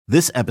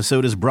This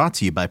episode is brought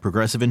to you by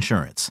Progressive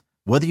Insurance.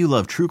 Whether you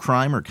love true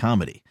crime or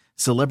comedy,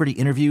 celebrity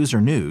interviews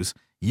or news,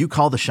 you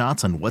call the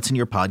shots on what's in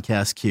your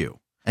podcast queue.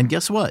 And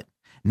guess what?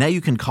 Now you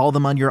can call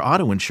them on your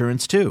auto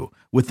insurance too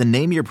with the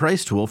Name Your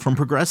Price tool from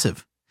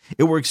Progressive.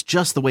 It works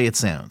just the way it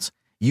sounds.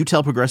 You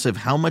tell Progressive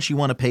how much you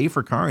want to pay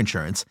for car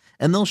insurance,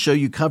 and they'll show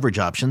you coverage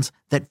options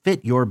that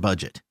fit your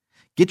budget.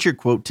 Get your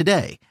quote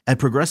today at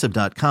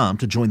Progressive.com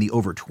to join the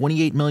over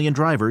 28 million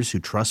drivers who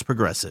trust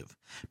Progressive.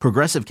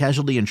 Progressive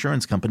Casualty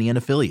Insurance Company and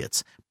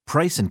Affiliates.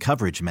 Price and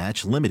coverage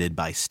match limited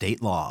by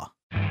state law.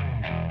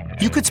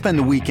 You could spend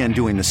the weekend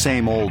doing the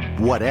same old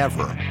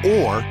whatever,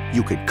 or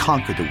you could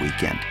conquer the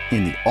weekend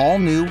in the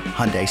all-new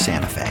Hyundai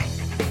Santa Fe.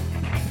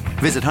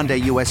 Visit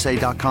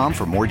HyundaiUSA.com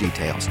for more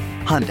details.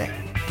 Hyundai,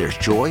 there's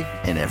joy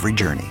in every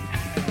journey.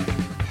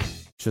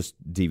 Just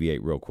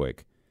deviate real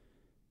quick.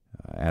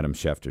 Adam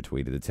Schefter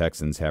tweeted, the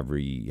Texans have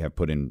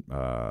put in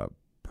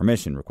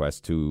permission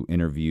requests to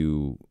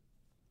interview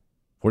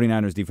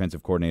 49ers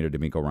defensive coordinator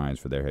DeMeco Ryans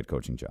for their head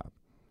coaching job.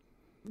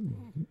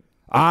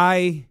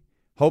 I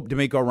hope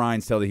DeMeco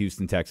Ryans tell the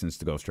Houston Texans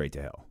to go straight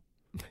to hell.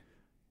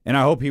 And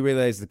I hope he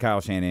relays to Kyle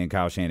Shanahan, and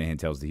Kyle Shanahan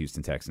tells the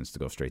Houston Texans to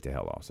go straight to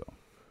hell also.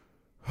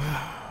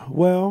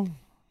 Well,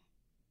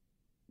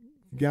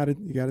 you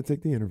gotta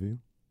take the interview.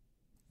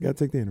 You gotta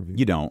take the interview.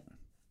 You don't.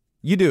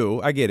 You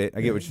do. I get it.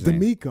 I get what you're saying.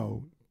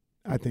 DeMeco,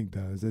 I think,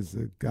 does. Is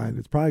a guy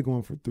that's probably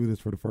going through this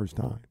for the first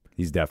time.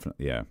 He's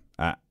definitely, yeah.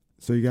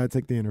 So you got to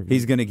take the interview.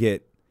 He's going to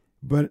get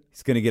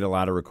a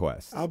lot of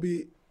requests. I'll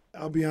be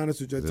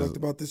honest with you. I talked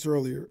about this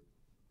earlier.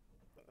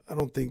 I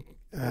don't think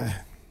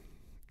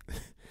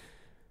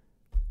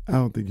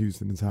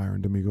Houston is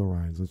hiring DeMeco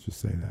Ryans. Let's just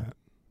say that.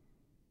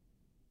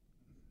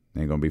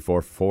 Ain't going to be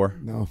 4 for 4?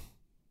 No.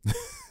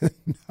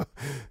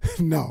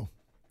 No.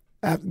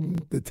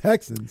 The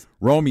Texans.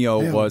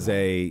 Romeo was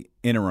a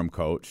interim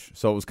coach,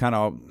 so it was kind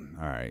of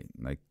all right.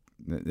 Like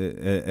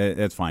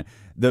it's fine.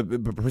 The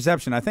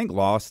perception, I think,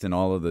 lost in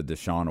all of the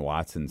Deshaun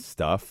Watson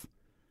stuff,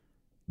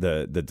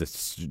 the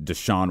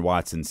Deshaun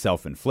Watson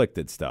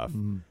self-inflicted stuff,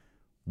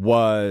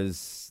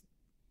 was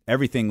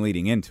everything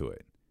leading into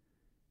it.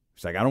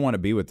 It's like, I don't want to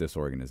be with this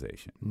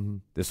organization. Mm-hmm.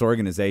 This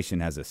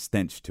organization has a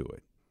stench to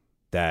it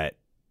that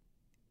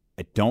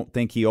I don't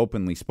think he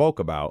openly spoke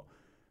about,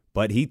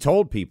 but he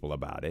told people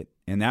about it,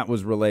 and that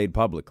was relayed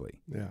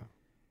publicly. Yeah.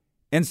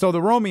 And so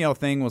the Romeo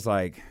thing was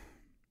like,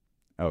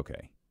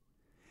 okay.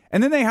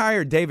 And then they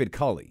hired David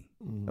Culley.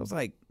 I was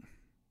like,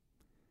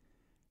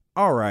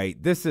 all right,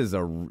 this is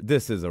a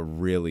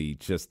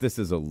lose-lose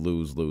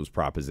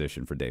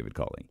proposition for David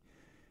Culley.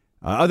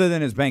 Other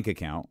than his bank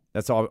account,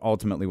 that's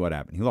ultimately what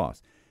happened. He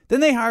lost. Then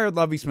they hired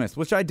Lovie Smith,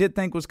 which I did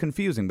think was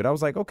confusing, but I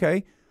was like,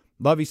 okay,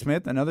 Lovie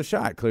Smith, another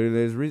shot. Clearly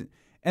there's reason.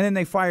 And then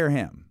they fire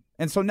him.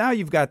 And so now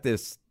you've got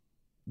this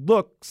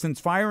look,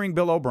 since firing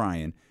Bill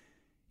O'Brien,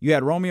 you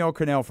had Romeo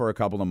Crennel for a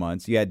couple of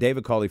months, you had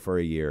David Culley for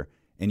a year,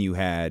 and you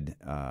had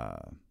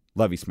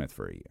Lovie Smith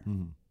for a year.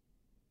 Mm-hmm.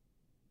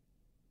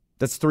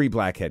 That's 3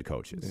 black head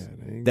coaches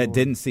that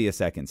didn't see a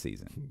second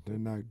season. They're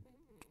not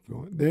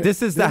going.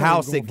 This is the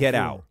house that get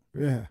out.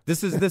 Yeah.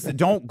 This.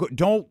 Don't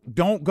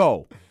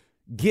go.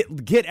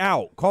 Get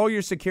out. Call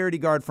your security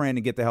guard friend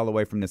and get the hell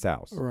away from this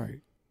house.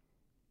 Right.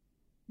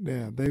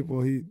 Yeah.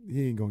 He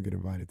ain't gonna get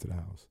invited to the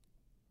house.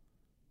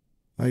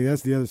 Like,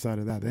 that's the other side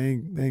of that. They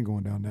ain't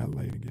going down that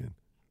lane again.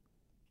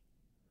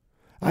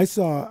 I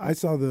saw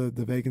the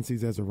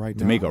vacancies as of right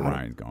now. DeMeco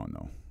Ryans gone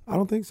though. I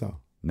don't think so.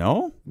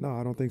 No? No,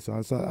 I don't think so. I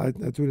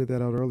tweeted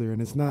that out earlier,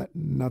 and it's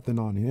nothing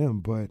on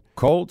him, but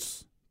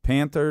Colts,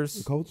 Panthers.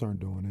 The Colts aren't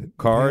doing it.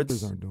 Cards. The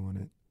Panthers aren't doing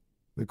it.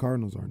 The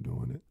Cardinals aren't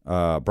doing it.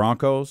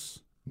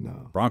 Broncos.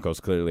 No.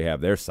 Broncos clearly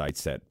have their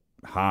sights set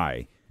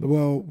high.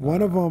 Well,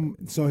 one of them.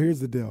 So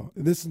here's the deal.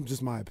 This is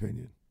just my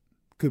opinion.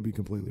 Could be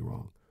completely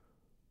wrong.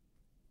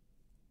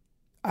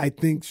 I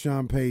think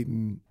Sean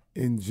Payton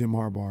and Jim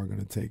Harbaugh are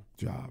going to take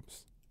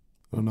jobs.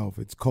 I don't know if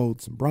it's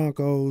Colts and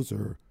Broncos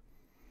or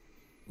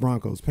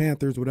Broncos,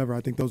 Panthers, whatever.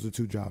 I think those are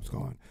 2 jobs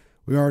gone.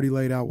 We already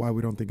laid out why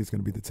we don't think it's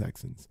going to be the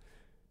Texans.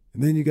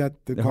 And then you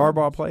got the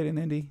Harbaugh played in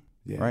Indy,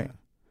 yeah. Right?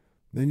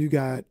 Then you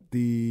got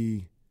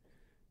the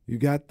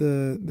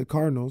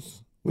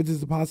Cardinals, which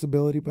is a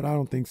possibility, but I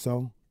don't think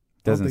so.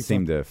 Doesn't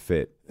seem to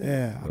fit.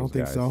 Yeah, I don't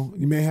think so.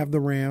 You may have the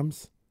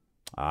Rams.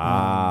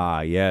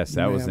 Yes,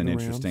 that was an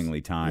interestingly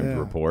timed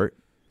report.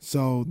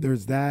 So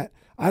there's that.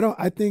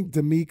 I think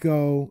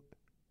DeMeco's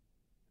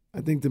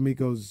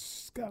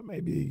got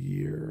maybe a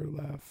year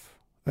left.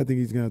 I think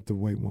he's going to have to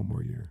wait one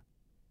more year.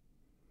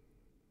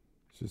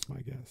 It's just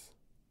my guess.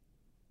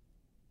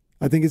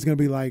 I think it's going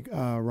to be like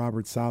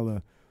Robert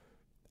Saleh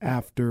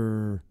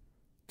after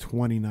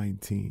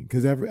 2019.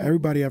 Because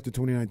everybody after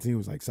 2019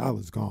 was like,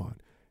 Saleh's gone.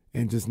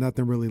 And just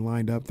nothing really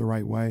lined up the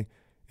right way.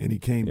 And he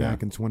came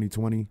back in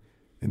 2020,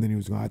 and then he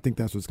was gone. I think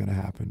that's what's going to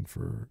happen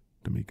for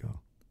DeMeco.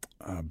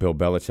 Bill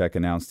Belichick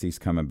announced he's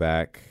coming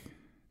back.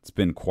 It's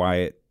been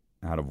quiet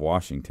out of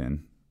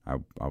Washington.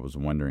 I was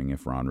wondering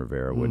if Ron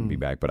Rivera wouldn't be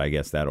back, but I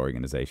guess that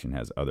organization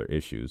has other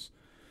issues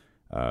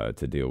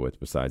to deal with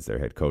besides their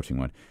head coaching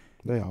one.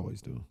 They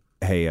always do.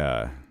 Hey,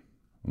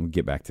 We'll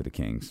get back to the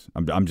Kings.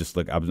 I'm just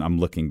I'm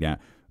looking down.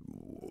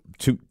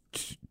 Two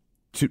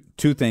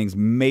things.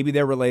 Maybe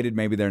they're related.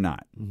 Maybe they're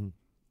not. Mm-hmm.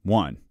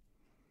 One.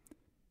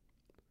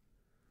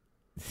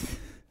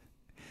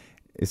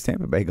 Is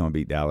Tampa Bay going to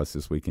beat Dallas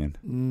this weekend?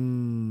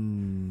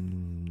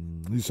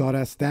 You saw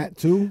that stat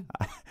too?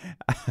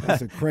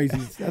 That's a crazy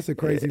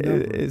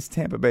number. Is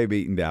Tampa Bay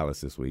beating Dallas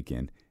this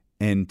weekend?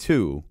 And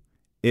two,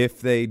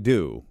 if they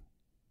do,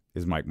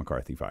 is Mike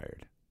McCarthy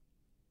fired?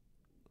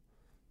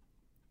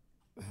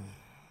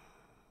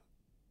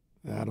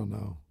 I don't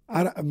know.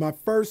 My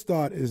first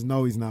thought is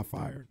no, he's not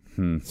fired.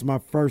 It's my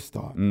first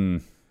thought.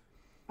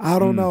 I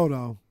don't know,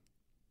 though.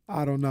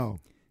 I don't know.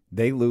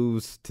 They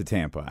lose to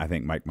Tampa. I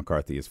think Mike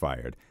McCarthy is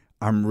fired.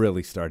 I'm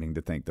really starting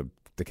to think the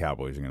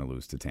Cowboys are going to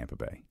lose to Tampa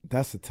Bay.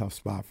 That's a tough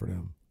spot for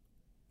them.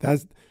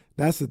 That's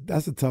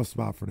a tough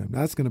spot for them.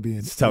 That's going to be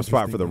a tough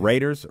spot for the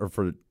Raiders or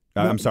for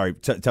I'm sorry,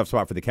 tough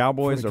spot for the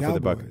Cowboys or for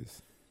the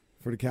Buccaneers?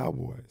 For the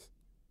Cowboys.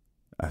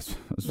 That's a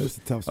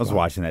tough spot. I was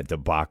watching that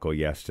debacle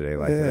yesterday.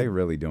 Are they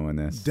really doing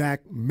this?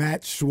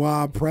 Matt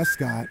Schwab,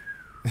 Prescott.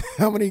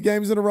 How many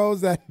games in a row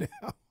is that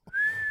now?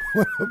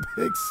 What a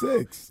big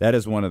 6. That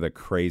is one of the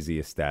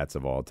craziest stats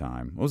of all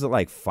time. What was it,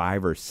 like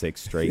 5 or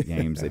 6 straight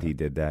games that he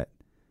did that?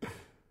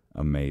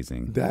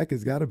 Amazing. Dak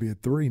has got to be a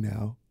 3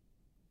 now.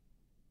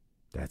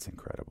 That's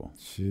incredible.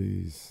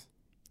 Jeez.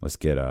 Let's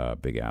get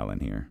Big Al in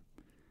here.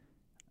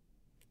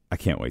 I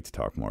can't wait to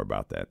talk more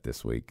about that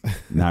this week.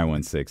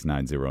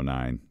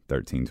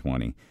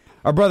 916-909-1320.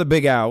 Our brother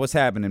Big Al, what's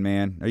happening,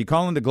 man? Are you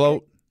calling to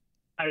gloat?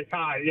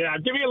 Hi, yeah.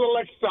 Give me a little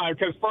extra time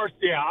because first,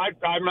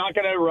 I'm not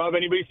going to rub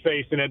anybody's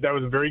face in it. That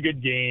was a very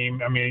good game.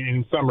 I mean,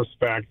 in some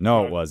respects.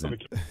 No, it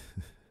wasn't.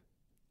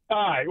 All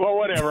right. Well,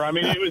 whatever. I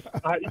mean, it was.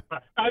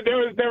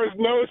 There was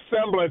no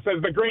semblance,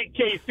 as the great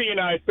KC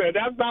and I said.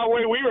 That's not the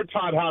way we were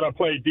taught how to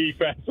play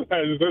defense.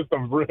 There's just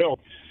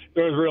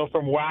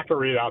some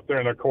wackery out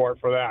there in the court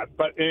for that.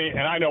 And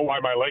I know why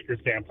my Lakers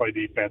can't play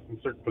defense in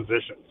certain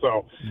positions.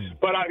 So,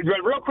 but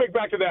real quick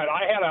back to that.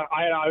 I had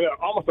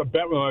almost a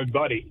bet with my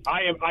buddy.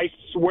 I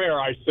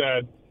swear I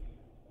said,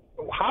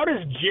 how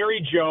does Jerry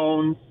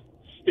Jones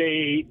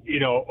stay,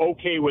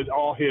 okay with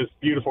all his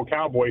beautiful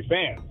Cowboy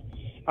fans?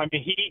 I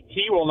mean,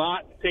 he will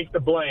not take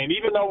the blame,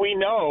 even though we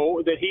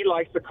know that he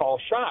likes to call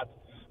shots.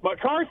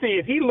 McCarthy,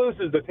 if he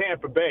loses to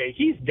Tampa Bay,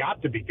 he's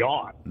got to be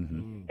gone.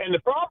 Mm-hmm. And the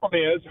problem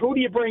is, who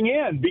do you bring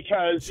in?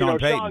 Because Sean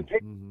Payton,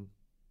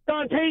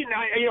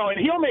 and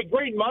he'll make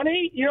great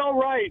money.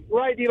 Right.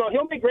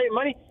 He'll make great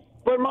money.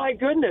 But my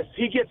goodness,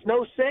 he gets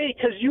no say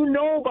because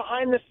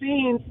behind the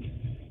scenes,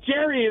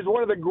 Jerry is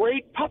one of the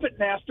great puppet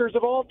masters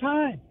of all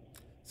time.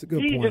 It's a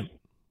good point.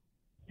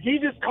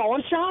 He's just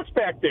calling shots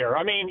back there.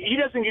 I mean, he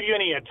doesn't give you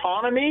any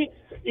autonomy,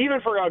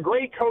 even for a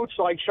great coach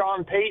like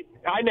Sean Payton.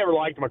 I never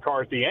liked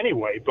McCarthy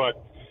anyway,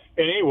 but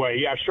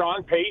anyway,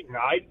 Sean Payton.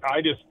 I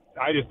just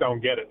don't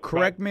get it.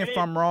 Correct me if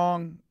I'm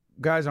wrong,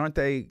 guys. Aren't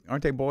they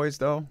boys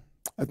though?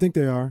 I think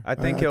they are. I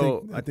think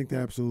they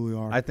absolutely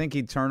are. I think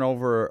he'd turn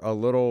over a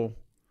little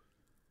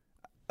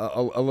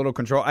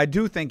control. I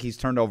do think he's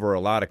turned over a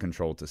lot of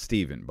control to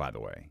Steven, by the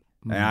way.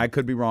 Mm-hmm. And I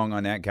could be wrong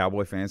on that.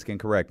 Cowboy fans can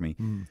correct me.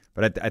 Mm-hmm.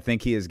 But I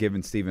think he has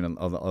given Steven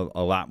a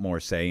lot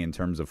more say in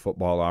terms of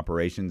football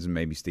operations, and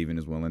maybe Steven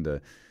is willing to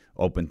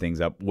open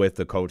things up with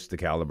a coach the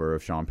caliber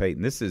of Sean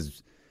Payton.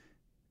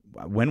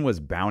 When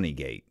was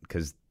Bountygate?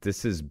 Because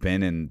this has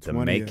been in the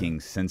making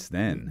since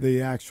then.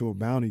 The actual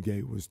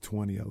Bountygate was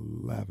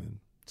 2011.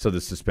 So the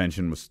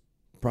suspension was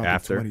probably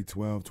after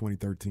 2012,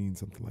 2013,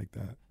 something like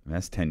that.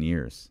 That's 10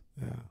 years.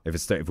 Yeah.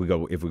 If we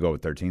go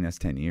with 13, that's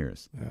 10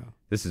 years. Yeah.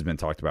 This has been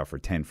talked about for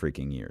 10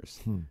 freaking years.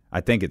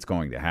 I think it's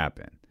going to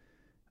happen.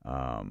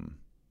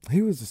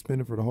 He was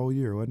suspended for the whole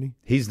year, wasn't he?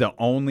 He's the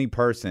only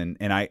person,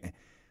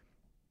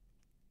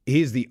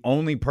 he's the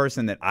only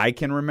person that I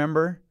can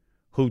remember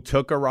who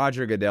took a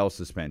Roger Goodell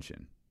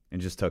suspension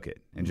and just took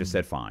it and just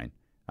said, fine,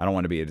 I don't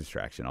want to be a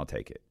distraction. I'll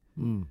take it.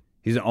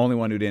 He's the only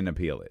one who didn't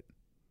appeal it.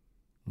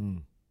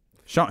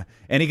 Sean,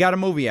 and he got a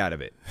movie out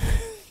of it.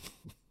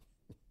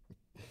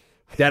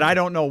 That I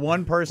don't know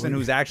one person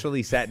who's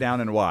actually sat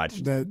down and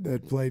watched.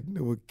 That played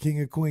with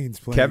King of Queens.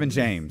 Kevin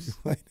James.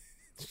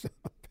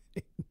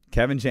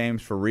 Kevin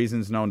James, for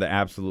reasons known to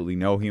absolutely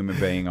no human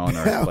being on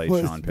earth, played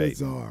Sean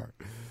Payton.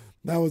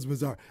 That was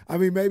bizarre. I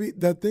mean, maybe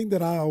the thing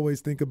that I always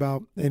think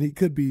about, and he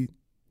could be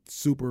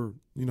super,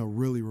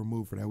 really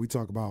removed for that. We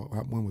talk about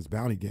when was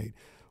Bountygate.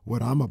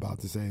 What I'm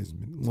about to say is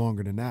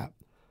longer than that.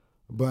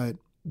 But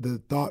the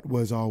thought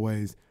was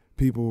always,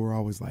 people were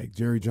always like,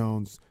 Jerry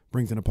Jones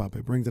brings in a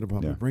puppet, brings in a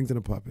puppet, brings in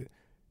a puppet.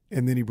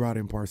 And then he brought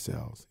in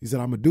Parcells. He said,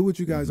 I'm going to do what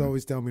you guys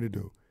always tell me to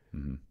do.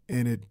 Mm-hmm.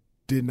 And it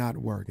did not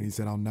work. And he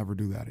said, I'll never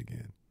do that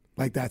again.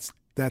 Like, that's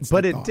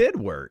But it did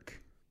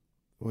work.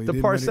 Well, the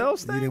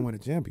Parcells thing? He didn't win a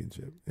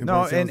championship. And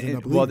no, and so he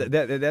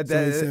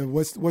said,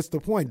 what's the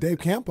point? Dave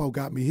Campo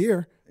got me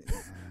here.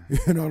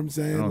 You know what I'm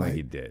saying? I don't think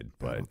he did.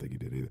 But I don't think he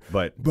did either.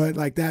 But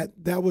like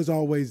that was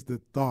always the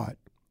thought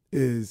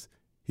is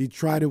he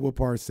tried it with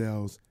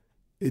Parcells.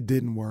 It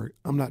didn't work.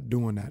 I'm not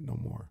doing that no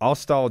more. I'll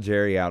stall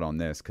Jerry out on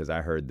this because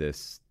I heard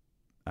this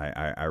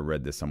I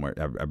read this somewhere.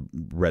 I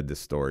read this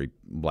story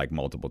like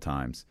multiple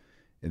times.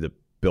 In the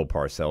Bill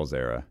Parcells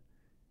era,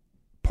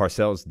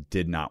 Parcells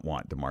did not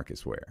want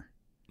DeMarcus Ware.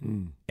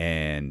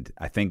 And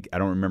I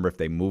don't remember if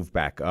they moved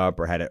back up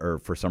or had it, or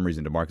for some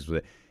reason DeMarcus was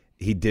it.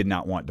 He did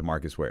not want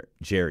DeMarcus Ware.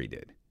 Jerry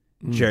did.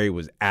 Jerry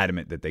was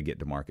adamant that they get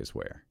DeMarcus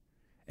Ware.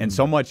 And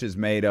so much is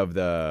made of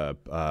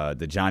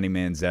the Johnny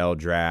Manziel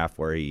draft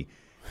where he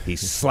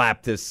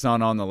slapped his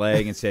son on the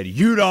leg and said,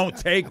 "You don't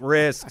take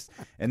risks."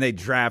 And they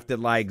drafted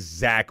like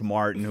Zach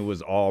Martin, who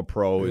was all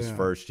pro his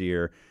first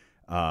year.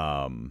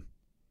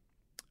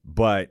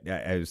 But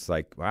I was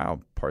like,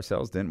 wow,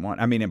 Parcells didn't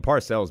want. I mean, and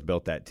Parcells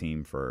built that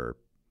team for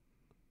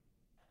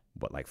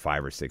like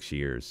 5 or 6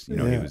 years. He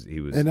was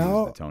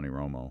the Tony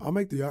Romo. I'll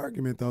make the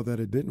argument though that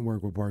it didn't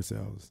work with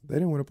Parcells. They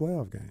didn't win a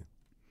playoff game.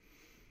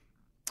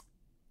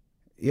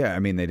 Yeah, I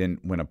mean, they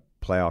didn't win a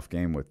playoff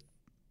game with.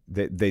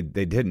 They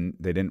didn't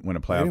win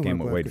a playoff game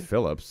with Wade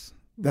Phillips.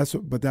 That's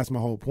my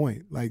whole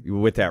point. Like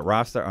with that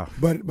roster. Oh.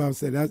 But I'm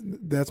saying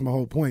that's my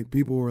whole point.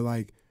 People were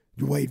like,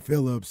 Wade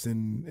Phillips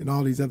and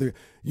all these other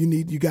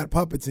you got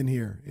puppets in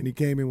here, and he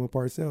came in with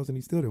Parcells and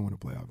he still didn't win a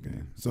playoff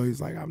game. So he's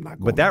like, I'm not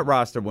going. But that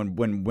roster when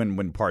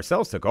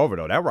Parcells took over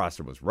though, that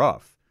roster was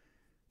rough.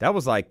 That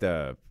was like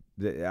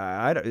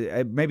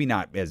maybe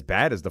not as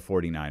bad as the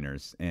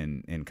 49ers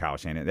in Kyle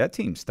Shanahan. That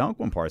team stunk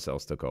when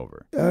Parcells took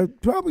over.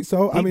 Probably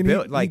so. He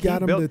got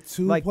them to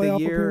 2 like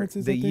playoff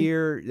appearances. The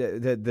year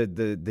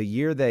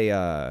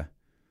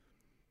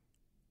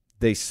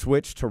they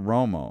switched to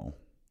Romo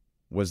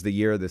was the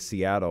year of the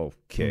Seattle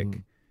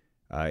kick,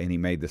 and he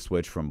made the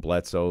switch from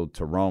Bledsoe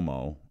to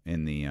Romo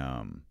in the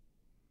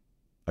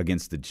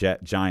against the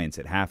Giants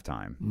at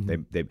halftime.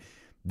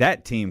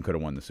 That team could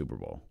have won the Super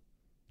Bowl.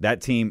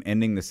 That team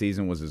ending the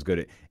season was as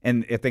good.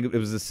 And I think it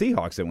was the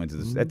Seahawks that went to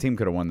this. That team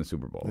could have won the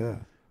Super Bowl. Yeah.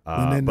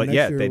 But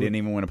yet they didn't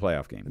even win a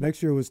playoff game. The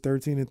next year was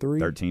 13-3.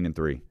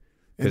 13-3.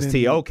 Because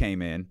T.O.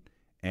 came in,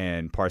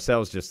 and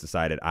Parcells just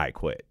decided, I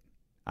quit.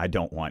 I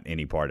don't want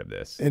any part of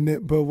this.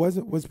 But was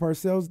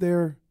Parcells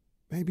there?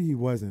 Maybe he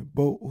wasn't.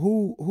 But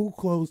who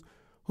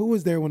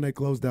was there when they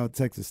closed out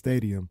Texas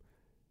Stadium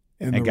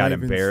and got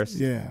Ravens, embarrassed?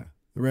 Yeah,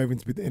 the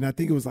Ravens. And I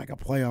think it was like a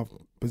playoff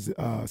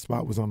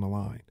spot was on the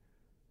line.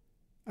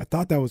 I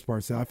thought that was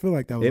Parcells. I feel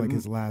like that was like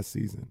his last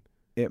season.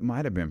 It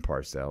might have been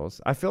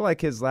Parcells. I feel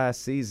like his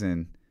last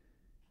season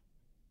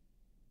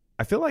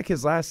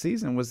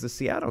was the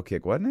Seattle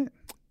kick, wasn't it?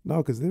 No,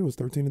 because it was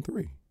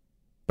 13-3.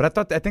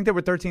 But I think they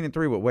were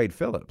 13-3 with Wade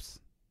Phillips.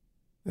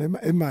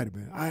 It might have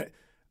been.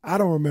 I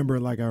don't remember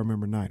it like I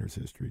remember Niners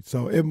history,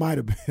 so it might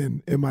have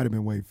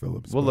been Wade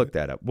Phillips. We'll look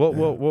that up. We'll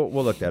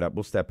look that up.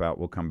 We'll step out.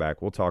 We'll come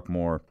back. We'll talk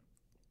more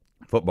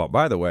football.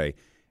 By the way,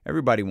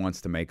 everybody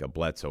wants to make a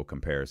Bledsoe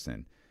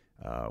comparison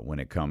when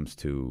it comes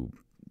to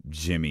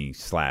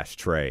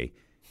Jimmy/Trey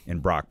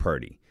and Brock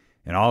Purdy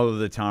and all of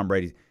the Tom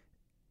Brady.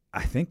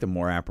 I think the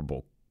more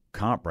applicable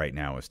comp right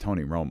now is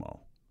Tony Romo.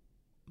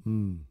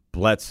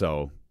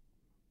 Bledsoe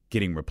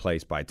getting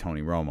replaced by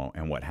Tony Romo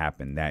and what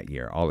happened that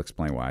year. I'll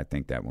explain why I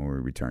think that when we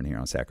return here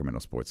on Sacramento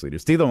Sports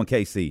Leaders. Stilo and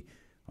KC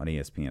on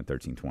ESPN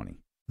 1320.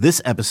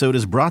 This episode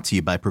is brought to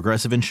you by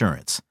Progressive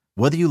Insurance.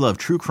 Whether you love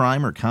true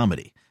crime or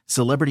comedy,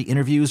 celebrity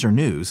interviews or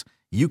news,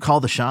 you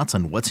call the shots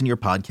on what's in your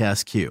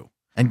podcast queue.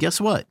 And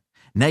guess what?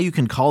 Now you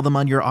can call them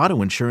on your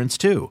auto insurance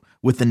too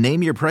with the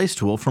Name Your Price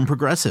tool from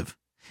Progressive.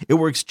 It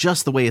works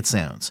just the way it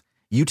sounds.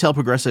 You tell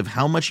Progressive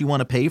how much you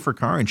want to pay for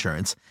car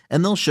insurance,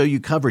 and they'll show you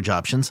coverage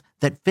options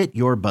that fit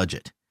your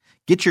budget.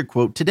 Get your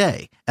quote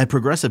today at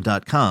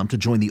Progressive.com to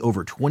join the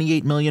over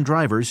 28 million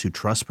drivers who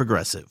trust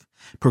Progressive.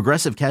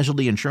 Progressive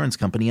Casualty Insurance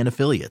Company and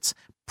Affiliates.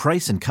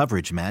 Price and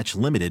coverage match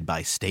limited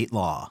by state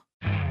law.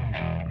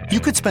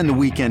 You could spend the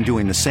weekend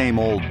doing the same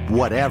old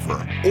whatever,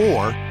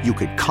 or you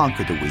could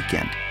conquer the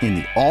weekend in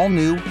the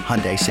all-new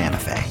Hyundai Santa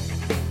Fe.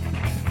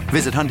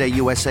 Visit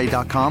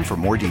HyundaiUSA.com for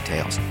more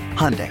details.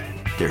 Hyundai.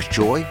 There's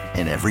joy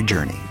in every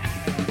journey.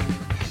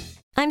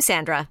 I'm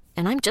Sandra,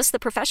 and I'm just the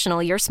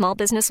professional your small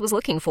business was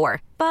looking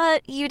for.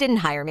 But you didn't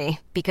hire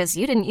me because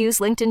you didn't use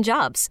LinkedIn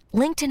Jobs.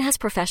 LinkedIn has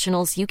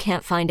professionals you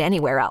can't find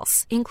anywhere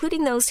else,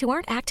 including those who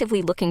aren't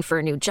actively looking for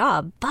a new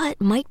job, but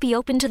might be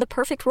open to the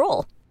perfect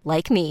role,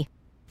 like me.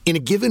 In a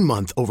given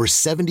month, over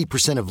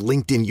 70% of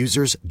LinkedIn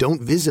users don't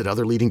visit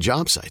other leading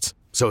job sites.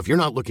 So if you're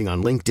not looking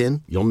on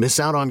LinkedIn, you'll miss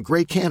out on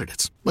great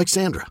candidates like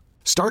Sandra.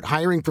 Start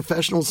hiring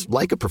professionals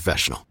like a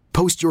professional.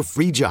 Post your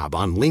free job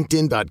on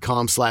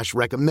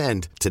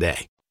linkedin.com/recommend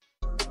today.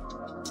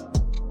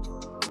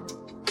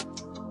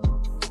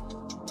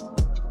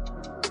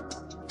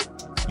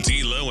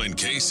 D'Lo and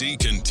KC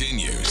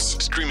continues.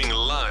 Streaming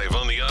live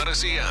on the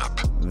Odyssey app.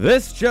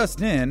 This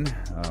just in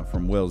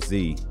from Will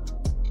Z.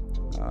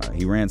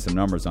 He ran some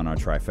numbers on our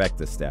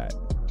trifecta stat.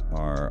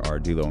 Our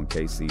D'Lo and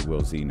KC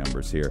Will Z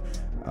numbers here.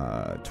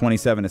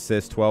 27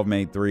 assists, 12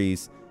 made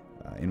threes.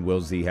 And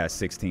Will Z has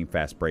 16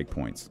 fast break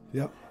points.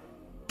 Yep.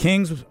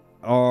 Kings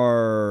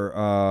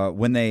are,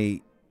 when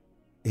they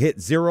hit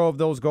 0 of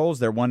those goals,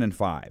 they're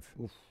 1-5.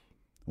 Oof.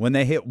 When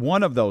they hit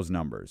one of those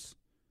numbers,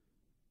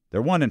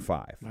 they're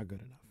 1-5. Not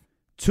good enough.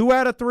 2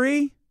 out of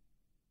 3,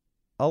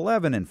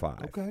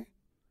 11-5. Okay.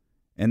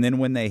 And then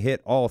when they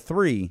hit all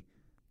three,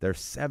 they're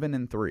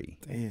 7-3.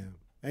 Damn.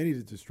 They need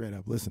to just straight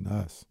up listen to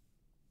us.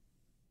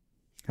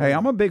 Hey,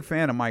 I'm a big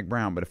fan of Mike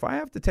Brown, but if I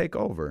have to take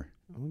over,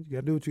 You got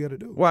to do what you got to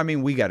do. well, I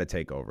mean, we got to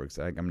take over because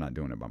I'm not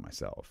doing it by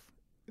myself.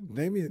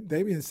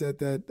 Damian said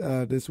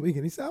that this week,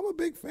 and he said, I'm a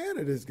big fan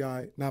of this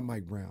guy. Not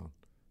Mike Brown.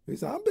 He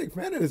said, I'm a big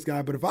fan of this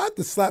guy, but if I have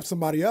to slap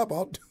somebody up,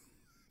 I'll do.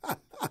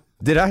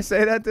 Did I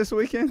say that this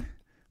weekend?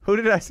 Who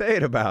did I say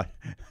it about?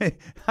 I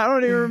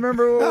don't even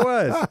remember who it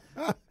was.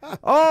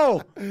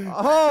 Oh,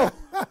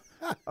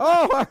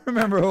 I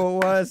remember who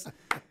it was.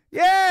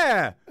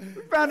 Yeah.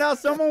 We found out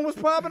someone was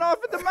popping off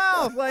at the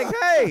mouth. Like,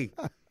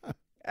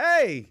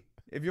 hey,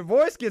 if your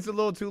voice gets a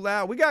little too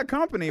loud, we got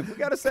company. If we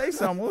got to say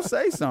something, we'll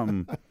say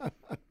something.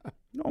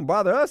 Don't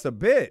bother us a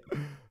bit.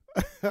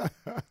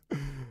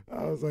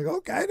 I was like,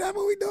 okay, that's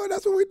what we doing.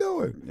 That's what we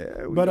doing.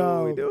 Yeah,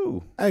 we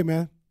do. Hey,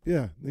 man.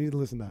 Yeah, you need to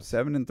listen to that.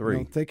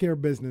 7-3. Take care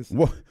of business.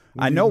 Well,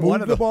 I know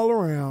one of the ball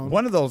around.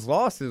 One of those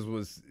losses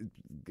was,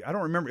 I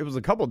don't remember. It was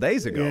a couple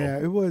days ago. Yeah,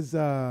 it was.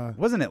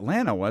 Wasn't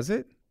Atlanta? Was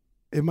it?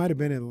 It might have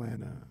been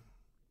Atlanta.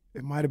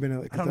 It might have been.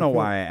 I don't know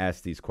why I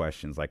ask these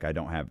questions. Like I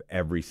don't have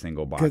every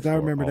single box. Because I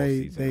remember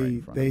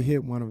they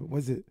hit one of.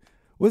 Was it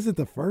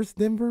the first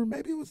Denver?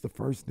 Maybe it was the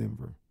first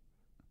Denver.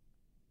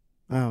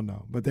 I don't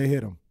know, but they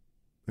hit them,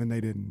 and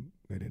they didn't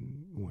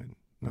win.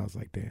 And I was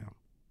like, damn.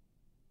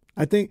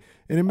 I think,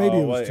 and then maybe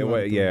it was. It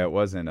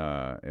wasn't.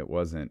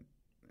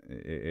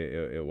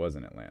 It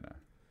wasn't Atlanta.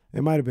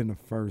 It might have been the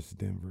first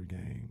Denver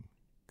game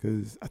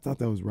because I thought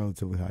that was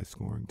relatively high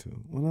scoring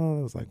too. Well, no,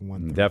 it was like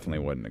 113. Definitely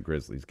wasn't a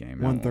Grizzlies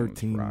game.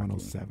 113,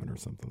 107 or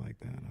something like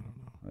that. I don't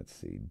know. Let's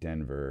see,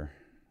 Denver.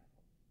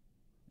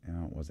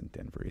 No, it wasn't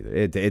Denver either.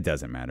 It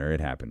doesn't matter.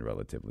 It happened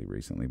relatively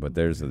recently, but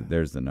there's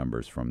the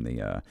numbers from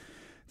the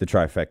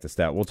trifecta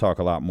stat. We'll talk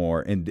a lot more,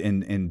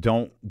 and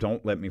don't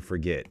let me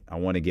forget. I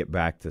want to get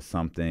back to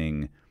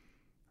something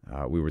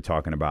we were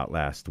talking about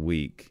last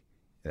week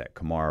that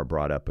Kamara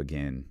brought up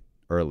again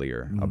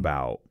earlier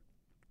about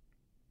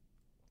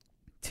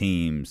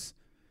teams,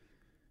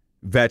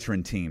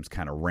 veteran teams,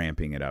 kind of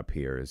ramping it up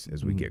here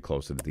as we get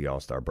closer to the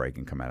All-Star break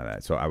and come out of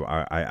that. So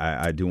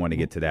I do want to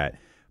get to that,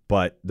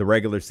 but the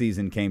regular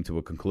season came to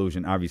a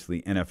conclusion.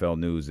 Obviously, NFL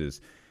news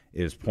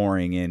is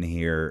pouring in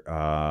here,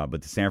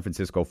 but the San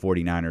Francisco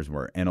 49ers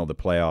were entered the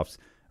playoffs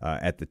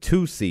at the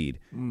 2 seed,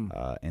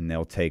 and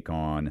they'll take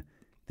on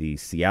the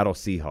Seattle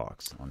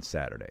Seahawks on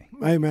Saturday.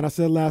 Hey, man, I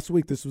said last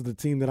week this was the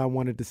team that I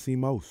wanted to see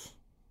most.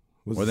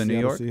 More than New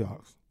York?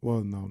 Seahawks.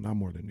 Well, no, not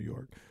more than New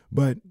York.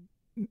 But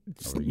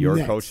your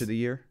coach of the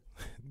year?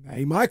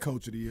 Hey, my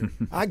coach of the year.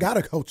 I got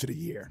a coach of the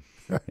year.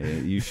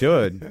 You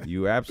should.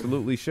 You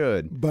absolutely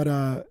should. But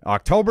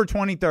October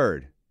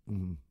 23rd.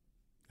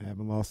 I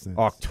haven't lost since.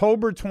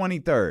 October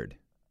 23rd.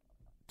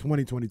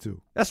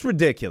 2022. That's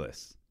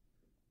ridiculous.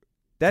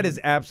 That is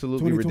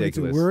absolutely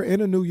ridiculous. We're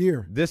in a new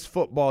year. This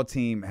football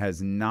team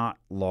has not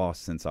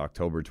lost since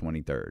October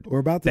 23rd. We're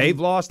about to. They've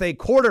lost a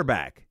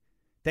quarterback.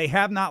 They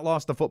have not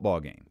lost a football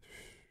game.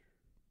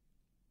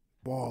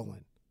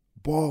 Balling.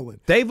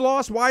 They've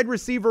lost wide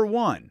receiver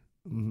 1.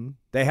 Mm-hmm.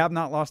 They have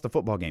not lost a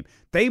football game.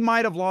 They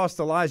might have lost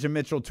Elijah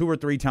Mitchell 2 or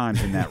 3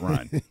 times in that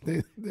run.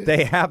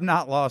 They have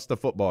not lost a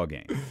football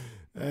game.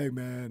 Hey,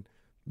 man,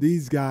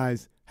 these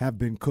guys have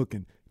been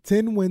cooking.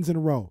 10 wins in a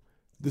row.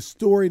 The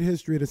storied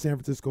history of the San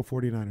Francisco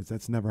 49ers.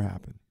 That's never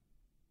happened.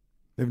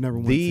 They've never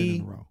won 10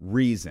 in a row. The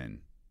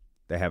reason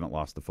they haven't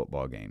lost a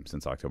football game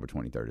since October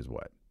 23rd is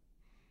what?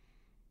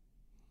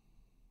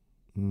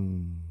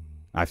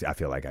 I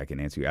feel like I can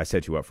answer you. I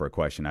set you up for a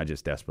question. I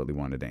just desperately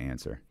wanted to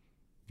answer.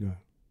 Yeah.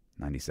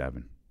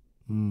 97.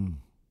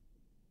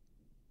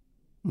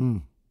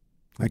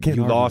 I can't.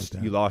 You lost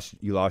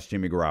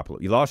Jimmy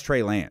Garoppolo. You lost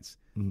Trey Lance.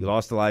 You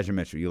lost Elijah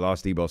Mitchell. You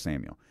lost Deebo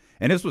Samuel.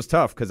 And this was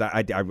tough because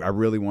I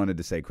really wanted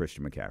to say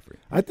Christian McCaffrey.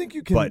 I think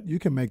you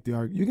can make the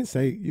argument. You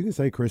can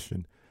say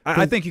Christian.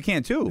 I think you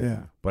can too.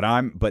 Yeah.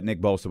 But Nick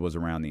Bosa was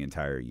around the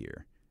entire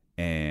year,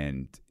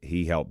 and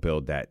he helped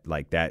build that.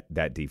 Like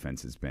that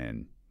defense has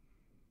been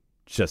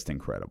just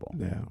incredible.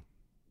 Yeah.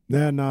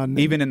 Yeah. No.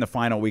 Even in the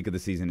final week of the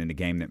season, in a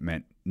game that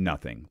meant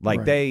nothing.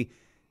 Like right.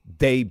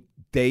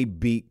 they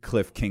beat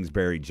Cliff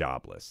Kingsbury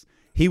jobless.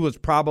 He was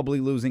probably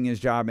losing his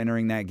job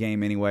entering that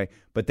game anyway,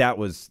 but that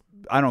was,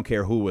 I don't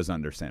care who was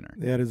under center.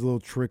 They had his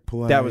little trick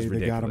play. That was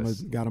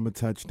ridiculous. They got him a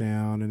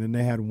touchdown, and then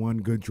they had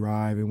one good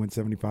drive and went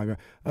 75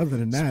 yards. Other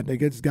than that, they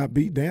just got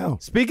beat down.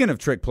 Speaking of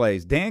trick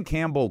plays, Dan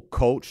Campbell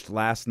coached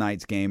last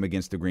night's game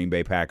against the Green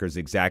Bay Packers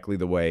exactly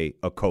the way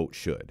a coach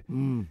should.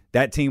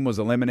 That team was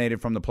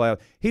eliminated from the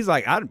playoffs. He's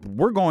like,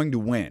 we're going to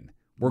win.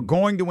 We're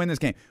going to win this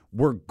game.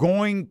 We're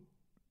going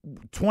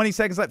 20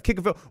 seconds left, kick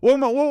a field. What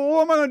am I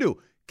going to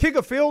do? Kick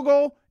a field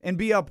goal and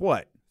be up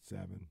what?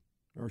 7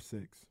 or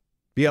 6.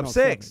 Be up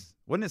 6. 7.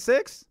 Wasn't it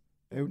 6?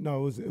 It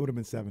would have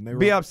been 7. They were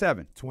be up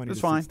 7. 20 That's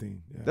to fine.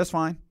 16. Yeah. That's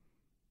fine.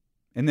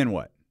 And then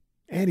what?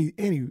 And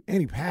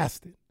he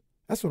passed it.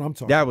 That's what I'm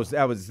talking about.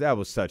 That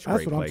was such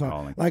great play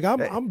calling. Like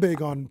I'm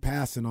big on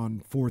passing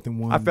on 4th and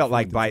 1. I felt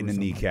like biting a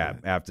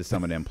kneecap after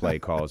some of them play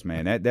calls,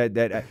 man.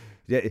 That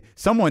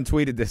Someone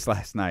tweeted this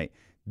last night.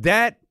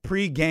 That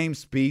pregame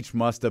speech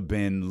must have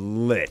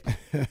been lit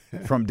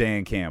from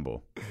Dan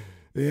Campbell.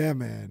 Yeah,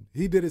 man.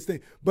 He did his thing.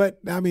 But,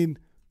 I mean,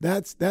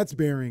 that's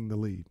burying the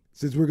lead.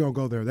 Since we're going to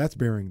go there, that's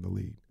burying the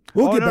lead.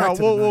 We'll get back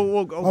to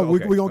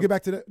we're going to get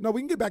back to that. No,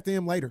 we can get back to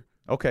him later.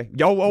 Okay.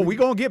 We're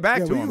going to get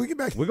back to him.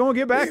 We're going to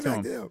get back to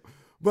him.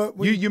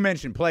 But you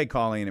mentioned play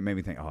calling, and it made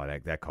me think,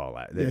 that call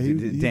out. Yeah,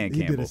 Dan Campbell.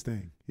 He did his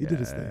thing. He did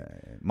his thing.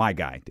 My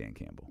guy, Dan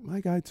Campbell. My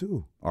guy,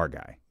 too. Our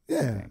guy.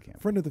 Yeah. Dan Campbell.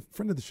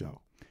 Friend of the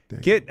show.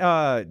 Get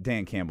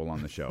Dan Campbell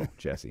on the show,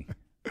 Jesse.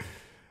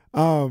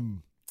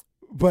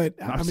 But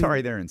I'm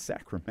sorry, they're in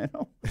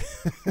Sacramento.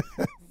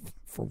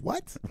 For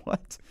what?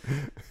 What?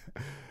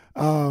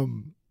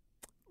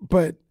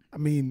 But I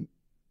mean,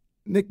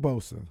 Nick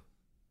Bosa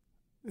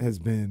has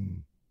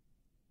been.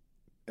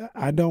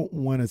 I don't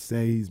want to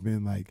say he's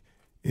been like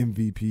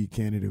MVP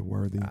candidate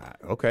worthy.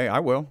 Okay, I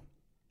will.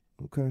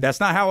 Okay, that's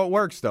not how it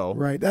works, though.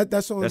 Right.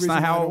 That's the only that's reason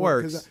not how it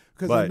works.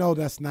 Because I know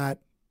that's not.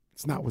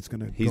 It's not what's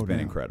going to. He's been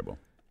down. incredible.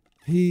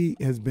 He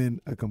has been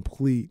a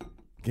complete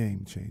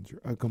game changer.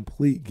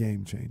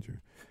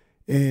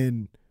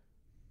 And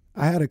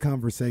I had a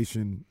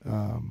conversation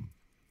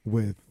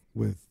with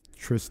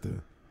Trista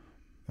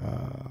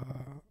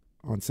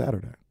on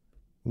Saturday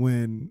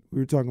when we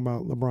were talking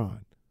about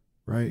LeBron,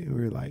 right? And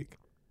we were like,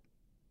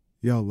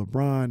 yo,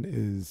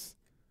 LeBron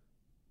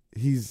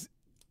he's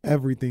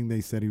everything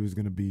they said he was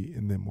going to be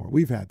and then more.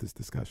 We've had this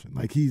discussion.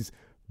 Like, he's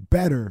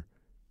better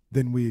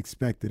than we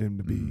expected him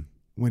to be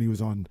when he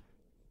was on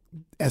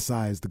SI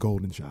as the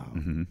golden child.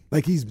 Mm-hmm.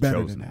 Like, he's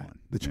better than that.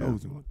 The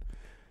chosen one.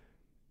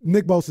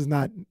 Nick Bosa's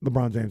not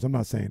LeBron James. I'm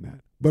not saying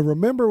that. But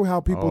remember how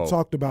people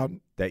talked about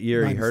that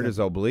year 97. He hurt his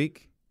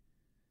oblique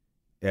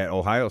at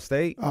Ohio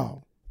State?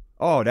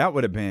 Oh, that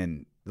would have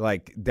been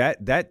like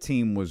that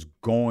team was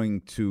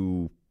going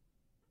to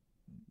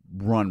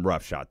run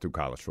roughshod through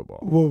college football.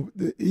 Well,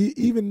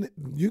 even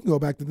you can go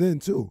back to then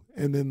too,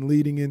 and then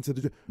leading into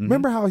the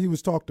remember how he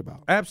was talked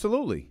about?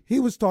 Absolutely. He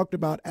was talked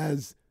about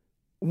as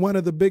one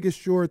of the biggest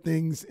sure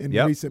things in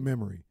recent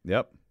memory.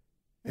 Yep.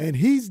 And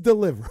he's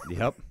delivered.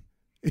 Yep.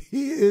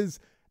 He is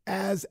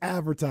as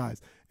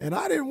advertised. And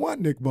I didn't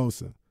want Nick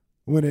Bosa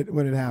when it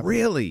happened.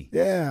 Really?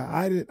 Yeah,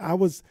 I didn't.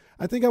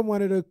 I think I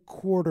wanted a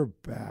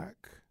quarterback.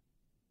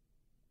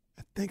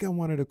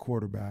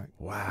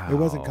 Wow. It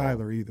wasn't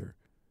Kyler either.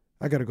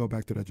 I got to go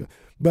back to that job.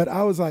 But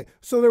I was like,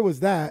 so there was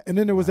that, and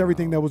then there was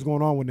everything that was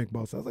going on with Nick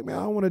Bosa. I was like, man,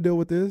 I don't want to deal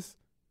with this.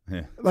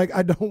 Yeah. Like,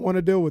 I don't want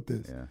to deal with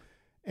this. Yeah.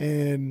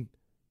 And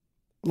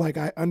like,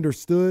 I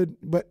understood,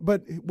 but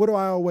what do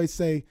I always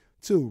say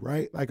too,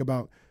 right? Like,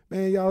 about,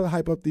 man, y'all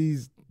hype up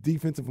these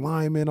defensive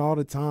linemen all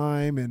the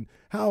time, and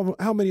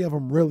how many of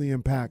them really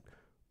impact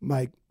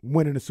like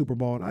winning a Super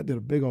Bowl? And I did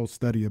a big old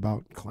study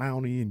about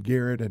Clowney and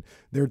Garrett and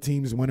their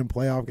teams winning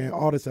playoff games,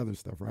 all this other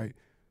stuff, right?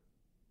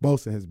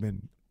 Bosa has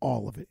been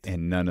all of it.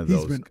 And none of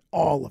those. He's been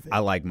all of it. I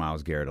like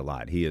Myles Garrett a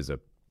lot. He is a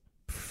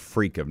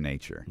freak of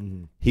nature.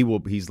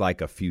 Mm-hmm. He's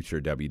like a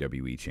future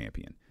WWE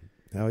champion.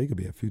 Hell, he could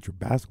be a future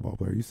basketball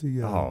player. You see?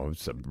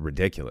 It's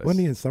ridiculous. Wasn't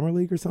he in Summer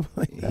League or something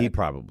like that? He'd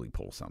probably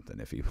pull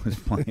something if he was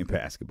playing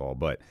basketball,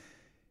 but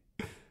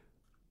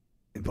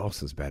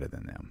Bosa's better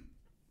than them.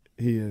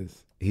 He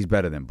is. He's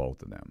better than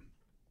both of them.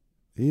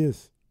 He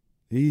is.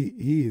 He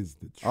is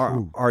the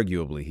truth.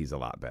 Arguably, he's a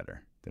lot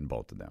better than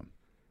both of them.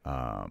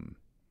 I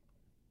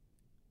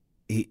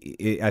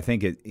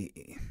think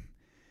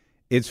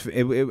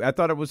I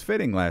thought it was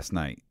fitting last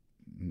night.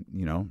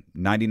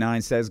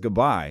 99 says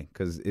goodbye,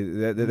 because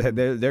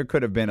there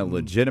could have been a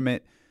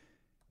legitimate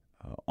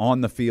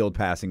on the field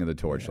passing of the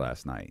torch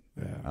last night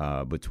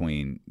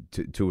between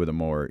two of the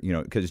more,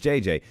 because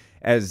JJ,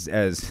 as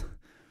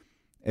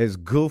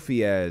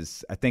goofy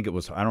as I think it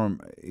was,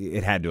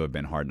 it had to have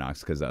been Hard Knocks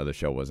because the other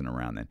show wasn't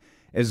around then.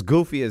 As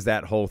goofy as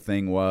that whole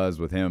thing was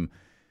with him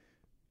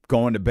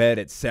going to bed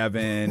at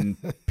 7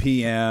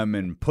 p.m.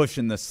 and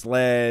pushing the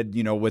sled,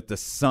 with the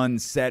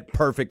sunset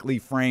perfectly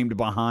framed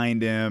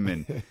behind him,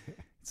 and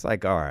it's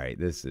like, all right,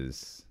 this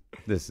is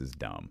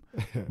dumb.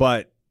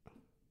 But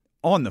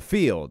on the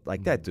field,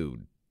 like that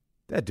dude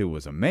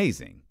was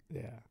amazing.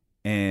 Yeah.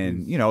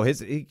 And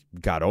he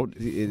got old.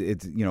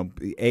 It's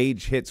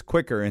age hits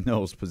quicker in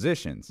those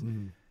positions.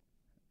 Mm-hmm.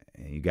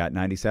 You got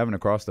 97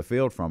 across the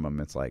field from him.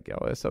 It's like,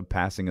 it's a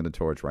passing of the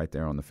torch right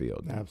there on the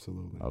field.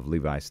 Absolutely. Of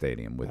Levi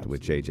Stadium with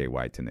J.J.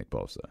 White to Nick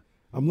Bosa.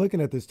 I'm looking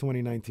at this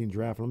 2019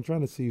 draft, and I'm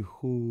trying to see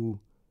who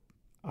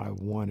I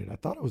wanted. I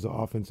thought it was an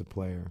offensive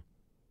player,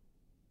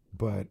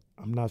 but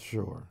I'm not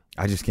sure.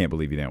 I just can't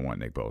believe you didn't want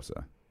Nick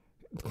Bosa.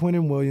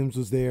 Quinnen Williams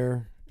was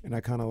there, and I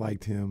kind of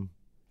liked him.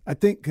 I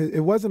think 'cause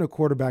it wasn't a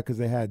quarterback because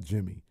they had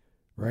Jimmy,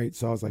 right?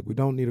 So I was like, we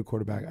don't need a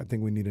quarterback. I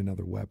think we need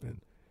another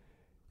weapon.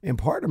 And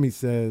part of me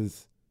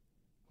says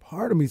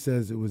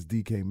it was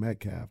DK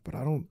Metcalf, but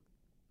I don't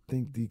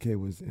think DK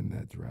was in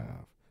that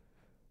draft.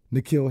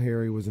 N'Keal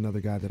Harry was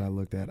another guy that I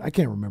looked at. I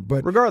can't remember.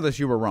 But regardless,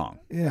 you were wrong.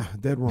 Yeah,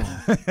 dead wrong.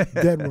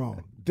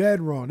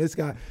 Dead wrong. This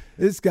guy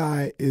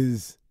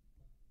he's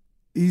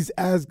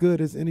as good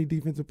as any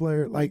defensive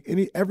player. Like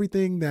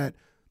everything that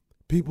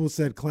people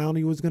said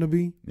Clowney was going to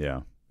be,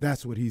 Yeah.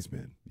 that's what he's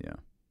been. Yeah.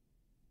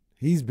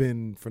 He's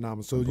been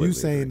phenomenal. So Completely you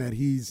saying agree. that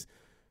he's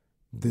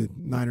the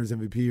Niners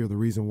MVP or the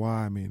reason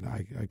why? I mean,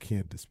 I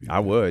can't dispute. I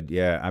that. would,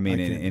 yeah. I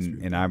mean, I can't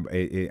dispute and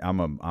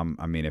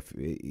I mean, if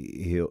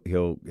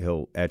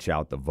he'll etch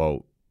out the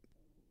vote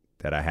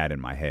that I had in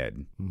my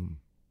head,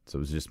 so it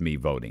was just me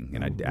voting,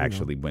 and I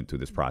actually went through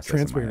this process.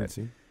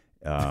 Transparency. In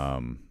my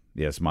head.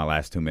 Yes, my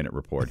last 2-minute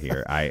report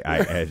here. I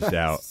edged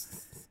out.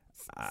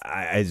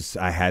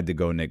 I had to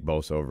go Nick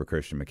Bosa over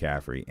Christian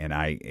McCaffrey,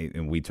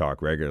 and we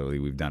talk regularly.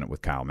 We've done it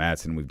with Kyle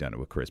Madsen. We've done it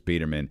with Chris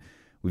Biederman.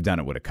 We've done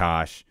it with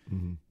Akash.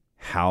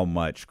 How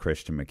much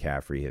Christian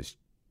McCaffrey has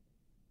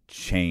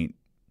changed,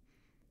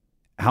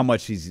 how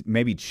much he's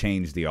maybe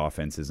changed the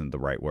offense isn't the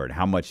right word,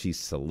 how much he's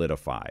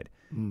solidified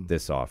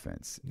this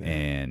offense. Yeah.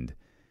 And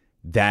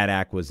that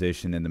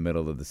acquisition in the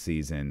middle of the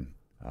season,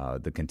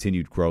 the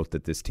continued growth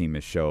that this team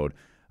has showed,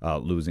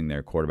 losing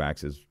their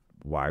quarterbacks is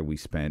why we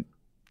spent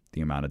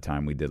the amount of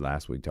time we did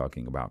last week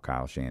talking about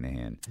Kyle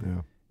Shanahan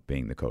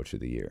being the coach of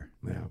the year.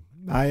 Yeah.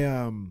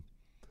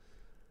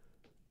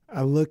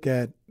 I look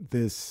at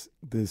this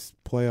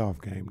playoff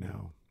game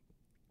now.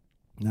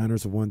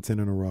 Niners have won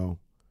 10 in a row.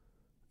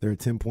 They're a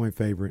 10-point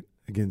favorite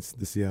against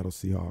the Seattle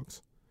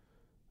Seahawks.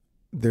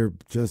 They're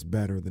just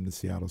better than the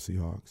Seattle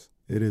Seahawks.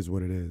 It is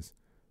what it is.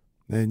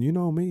 And you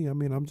know me. I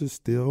mean, I'm just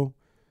still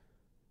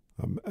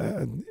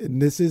and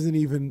this isn't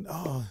even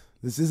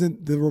this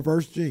isn't the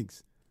reverse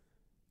jinx.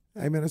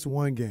 Hey, man, it's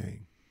one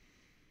game.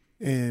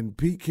 And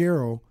Pete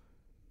Carroll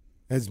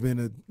has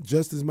been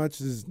just as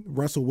much as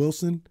Russell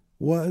Wilson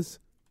was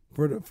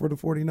for the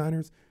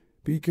 49ers.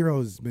 Pete Carroll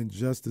has been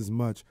just as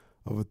much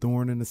of a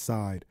thorn in the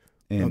side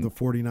of the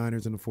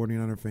 49ers and the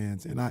 49er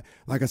fans. And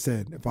like I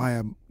said, if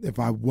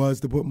I was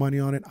to put money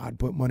on it, I'd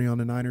put money on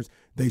the Niners.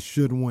 They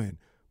should win.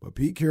 But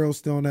Pete Carroll's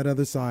still on that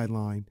other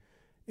sideline.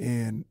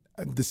 And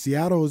the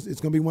Seattle's,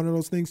 it's going to be one of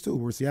those things too,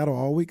 where Seattle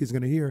all week is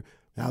going to hear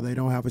how they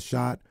don't have a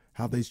shot,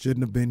 how they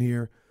shouldn't have been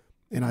here.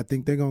 And I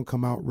think they're going to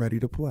come out ready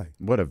to play.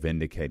 What a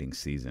vindicating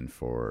season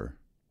for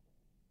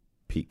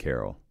Pete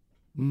Carroll.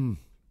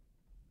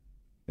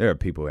 There are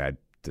people who had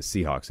the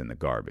Seahawks in the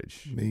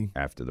garbage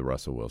after the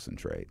Russell Wilson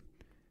trade.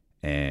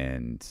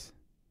 And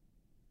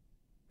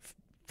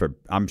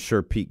I'm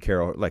sure Pete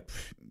Carroll's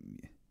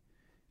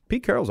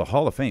a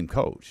Hall of Fame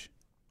coach.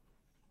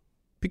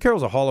 Pete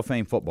Carroll's a Hall of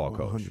Fame football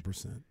coach.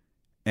 100%.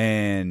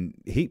 And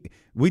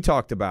we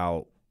talked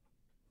about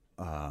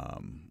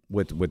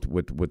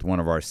with one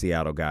of our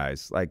Seattle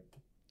guys, like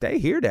they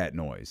hear that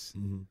noise.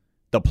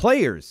 The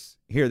players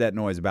hear that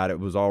noise about it. It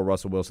was all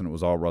Russell Wilson. It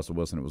was all Russell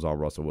Wilson. It was all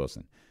Russell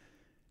Wilson.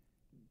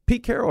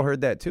 Pete Carroll heard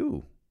that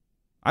too.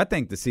 I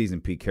think the season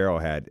Pete Carroll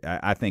had,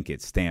 I think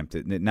it stamped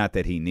it. Not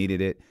that he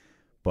needed it,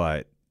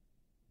 but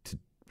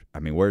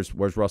where's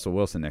Russell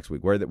Wilson next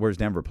week? Where's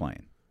Denver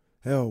playing?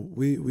 Hell,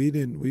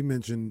 we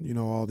mentioned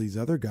all these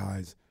other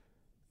guys.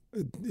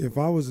 If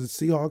I was a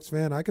Seahawks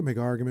fan, I could make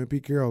an argument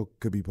Pete Carroll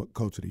could be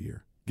coach of the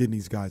year, getting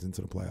these guys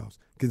into the playoffs,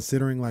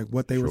 considering like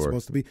what they were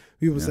supposed to be.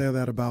 People say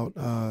that about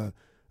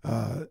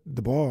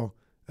Dayball,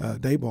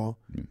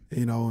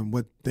 and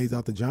what they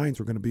thought the Giants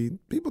were going to be.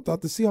 People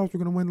thought the Seahawks were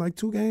going to win like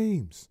 2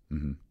 games.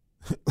 And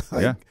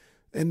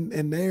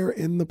they're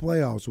in the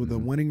playoffs with a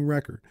winning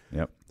record.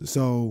 Yep.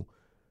 So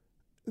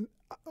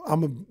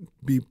I'm going to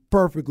be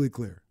perfectly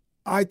clear.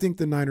 I think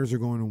the Niners are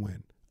going to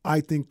win.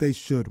 I think they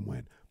should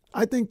win.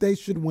 I think they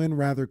should win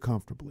rather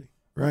comfortably,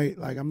 right?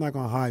 Like, I'm not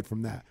going to hide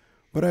from that.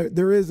 But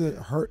there is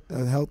a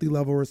healthy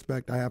level of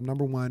respect I have,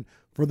 number one,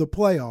 for the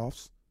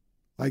playoffs.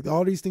 Like,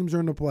 all these teams are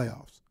in the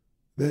playoffs.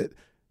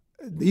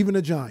 Even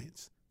the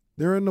Giants,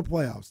 they're in the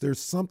playoffs. There's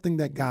something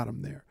that got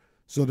them there.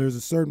 So there's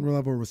a certain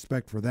level of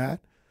respect for that.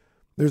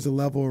 There's a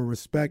level of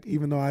respect,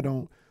 even though I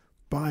don't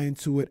buy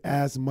into it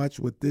as much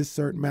with this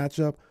certain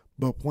matchup,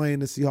 but playing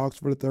the Seahawks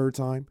for the 3rd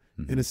time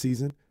in a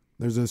season,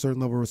 there's a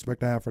certain level of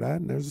respect I have for that,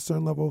 and there's a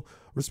certain level of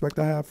respect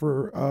I have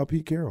for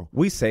Pete Carroll.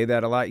 We say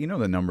that a lot.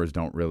 The numbers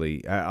don't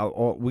really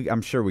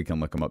I'm sure we can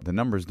look them up. The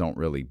numbers don't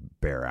really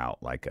bear out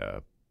like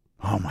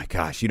oh, my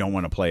gosh, you don't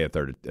want to play a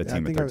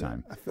team a third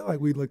time. I feel like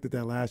we looked at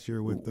that last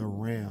year with the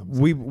Rams.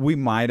 We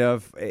might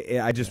have.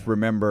 I just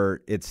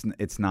remember it's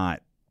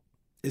not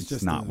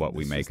what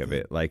we make of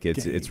it. Like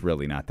it's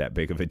really not that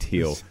big of a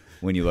deal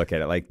when you look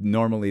at it. Like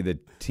normally the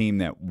team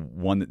that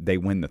won, they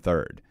win the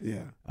 3rd.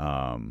 Yeah.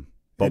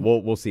 But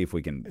we'll see if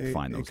we can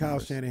find those. And Kyle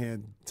numbers.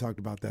 Shanahan talked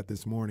about that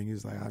this morning.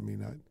 He's like,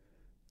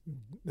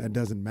 that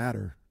doesn't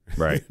matter.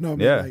 Right.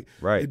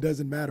 Right. It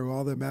doesn't matter.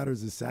 All that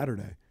matters is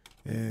Saturday.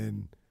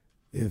 And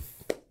if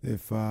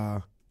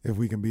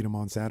we can beat them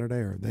on Saturday,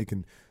 or they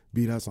can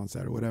beat us on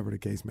Saturday, whatever the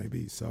case may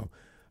be. So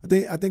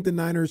I think the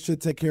Niners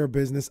should take care of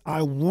business.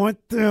 I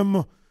want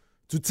them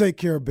to take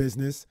care of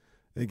business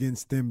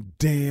against them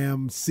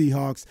damn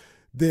Seahawks,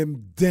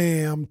 them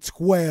damn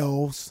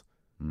 12s.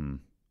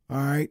 All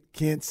right,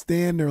 can't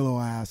stand their little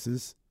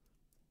asses.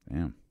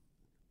 Damn.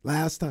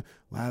 Last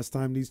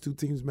time these two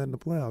teams met in the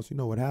playoffs, you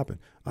know what happened?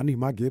 I need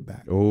my get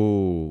back.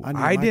 Oh,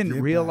 I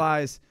didn't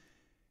realize.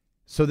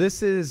 So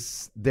this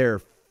is their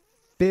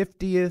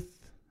 50th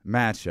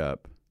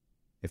matchup,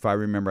 if I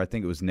remember, I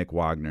think it was Nick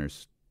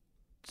Wagner's.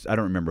 I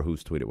don't remember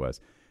whose tweet it was,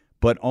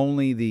 but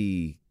only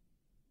the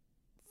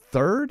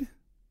third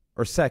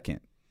or second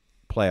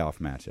playoff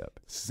matchup.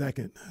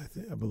 Second,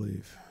 I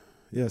believe.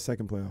 Yeah,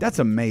 second playoff. That's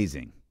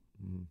amazing.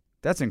 Mm-hmm.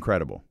 That's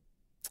incredible.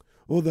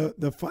 Well,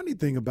 the funny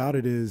thing about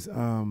it is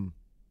I'm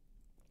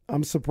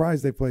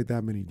surprised they played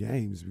that many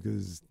games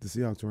because the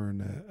Seahawks were in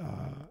the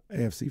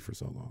AFC for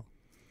so long.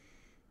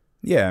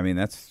 Yeah, I mean,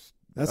 that's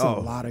a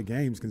lot of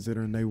games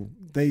considering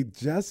they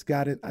just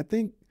got it. I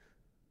think,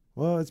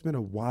 well, it's been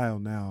a while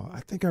now.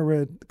 I think I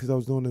read, because I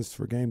was doing this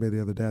for Game Day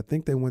the other day, I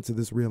think they went to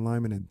this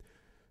realignment in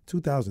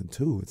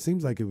 2002. It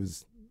seems like it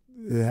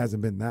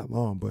hasn't been that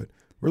long, but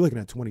we're looking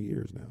at 20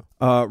 years now.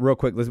 Real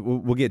quick,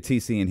 we'll get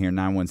TC in here,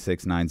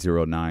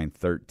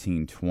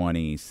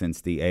 916-909-1320.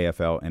 Since the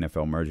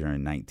AFL-NFL merger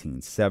in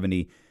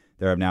 1970,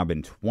 there have now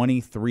been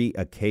 23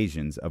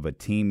 occasions of a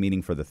team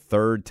meeting for the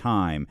third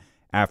time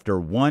after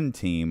one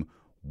team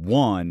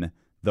won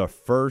the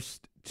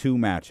first two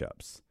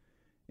matchups.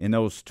 In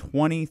those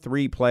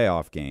 23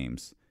 playoff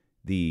games,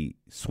 the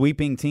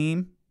sweeping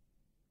team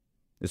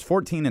is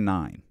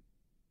 14-9.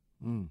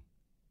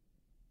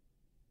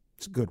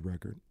 It's a good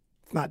record.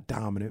 It's not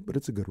dominant, but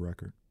it's a good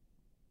record.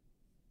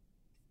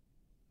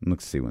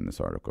 Let's see when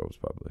this article was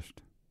published.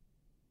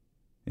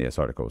 Yeah, this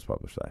article was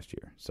published last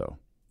year, so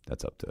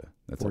that's up to date.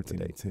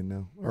 14-10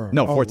 now.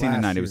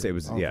 14-9. It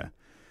was okay. Yeah.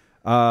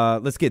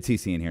 Let's get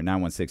TC in here.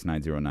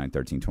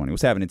 916-909-1320.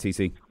 What's happening,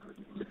 TC?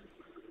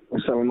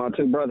 What's up with my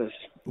two brothers?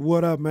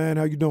 What up, man?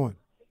 How you doing?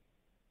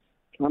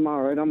 I'm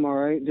all right.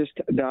 Just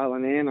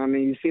dialing in. I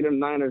mean, you see them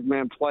Niners,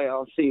 man,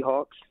 playoff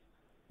Seahawks.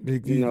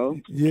 Yeah.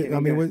 I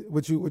mean,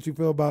 what you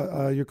feel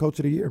about your coach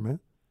of the year, man?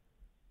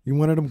 You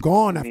wanted him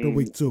gone after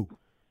week 2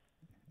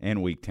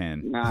 and week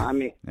 10. Nah, I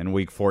mean, and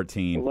week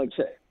 14. Look,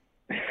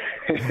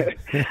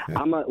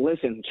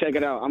 listen. Check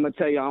it out. I'm gonna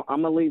tell you.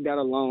 I'm gonna leave that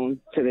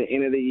alone to the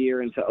end of the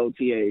year into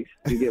OTAs.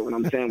 You get what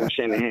I'm saying with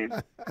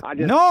Shanahan?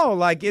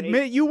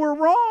 Admit you were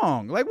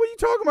wrong. Like, what are you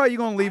talking about? You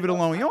gonna leave it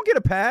alone? You don't get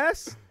a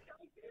pass.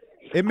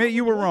 Admit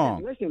you were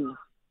wrong. Listen.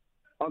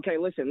 Okay,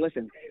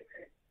 listen.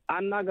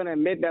 I'm not gonna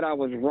admit that I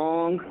was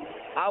wrong.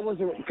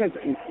 Because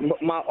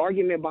my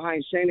argument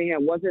behind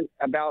Shanahan wasn't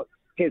about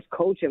his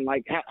coaching,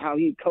 like how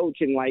he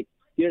coached and like.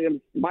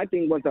 My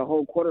thing was the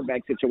whole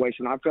quarterback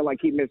situation. I feel like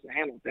he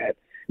mishandled that.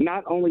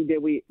 Not only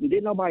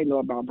did nobody know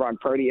about Brock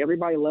Purdy.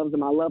 Everybody loves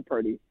him. I love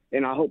Purdy,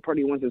 and I hope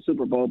Purdy wins the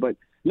Super Bowl. But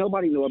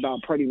nobody knew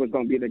about Purdy was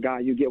going to be the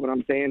guy. You get what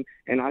I'm saying?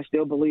 And I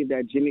still believe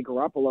that Jimmy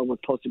Garoppolo was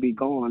supposed to be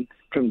gone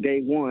from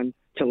day one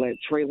to let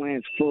Trey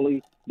Lance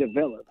fully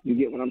develop. You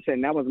get what I'm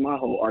saying? That was my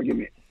whole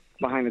argument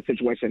behind the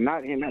situation.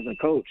 Not him as a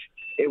coach.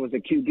 It was a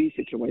QB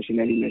situation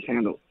that he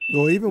mishandled.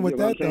 Well, even with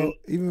that, though,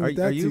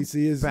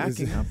 TC is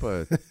backing up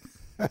a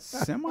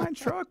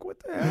semi-truck? What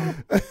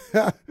the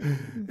hell?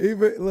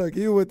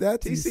 Even with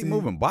that, TC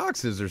moving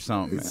boxes or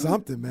something. It's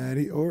something,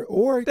 man. Or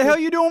what the hell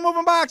you doing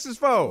moving boxes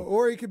for?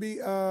 Or he could be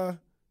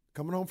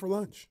coming home for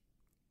lunch,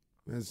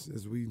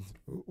 as we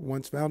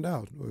once found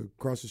out,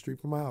 across the street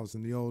from my house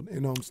in the old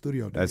in-home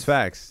studio days. That's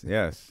facts.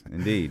 Yes,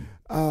 indeed.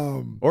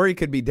 Or he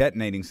could be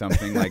detonating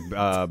something like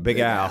Big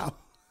Al.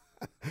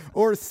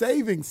 Or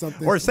saving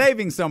something. Or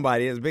saving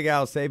somebody. It's Big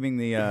Al saving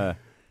the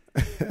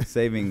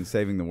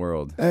saving the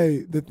world.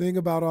 Hey, the thing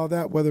about all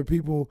that, whether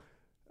people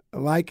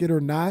like it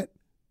or not,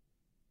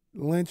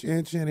 Lynch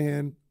and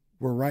Shanahan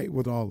were right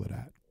with all of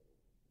that.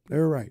 They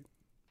were right.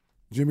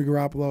 Jimmy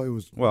Garoppolo, it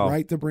was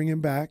right to bring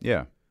him back.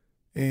 Yeah.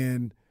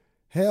 And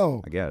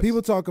hell, I guess.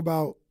 People talk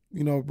about,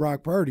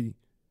 Brock Purdy.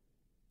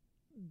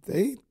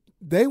 They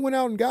went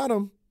out and got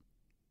him.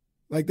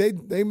 Like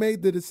they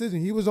made the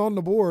decision. He was on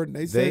the board and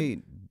they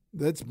said,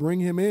 let's bring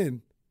him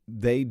in.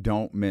 They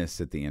don't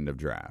miss at the end of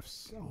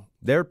drafts.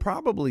 They're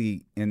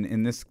probably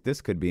in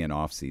this could be an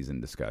off-season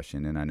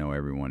discussion, and I know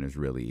everyone is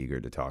really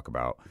eager to talk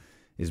about,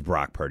 is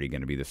Brock Purdy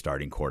going to be the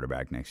starting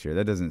quarterback next year?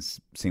 That doesn't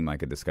seem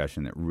like a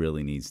discussion that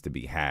really needs to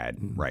be had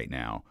right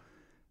now.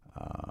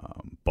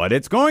 But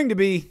it's going to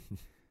be.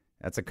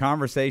 That's a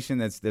conversation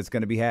that's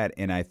going to be had,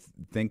 and I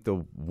think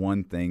the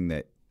one thing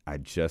that I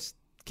just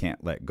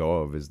can't let go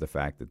of is the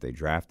fact that they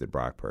drafted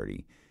Brock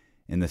Purdy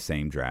in the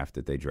same draft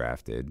that they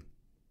drafted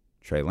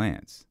Trey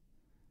Lance.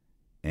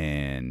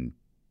 And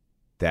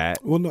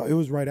that... Well, no, it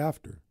was right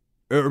after.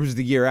 It was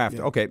the year after.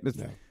 Yeah. Okay.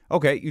 Yeah.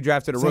 Okay, you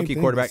drafted a rookie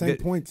quarterback. Same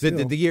point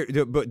still. The year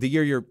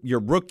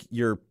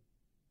your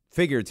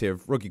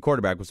figurative rookie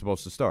quarterback was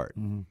supposed to start.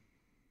 Mm-hmm.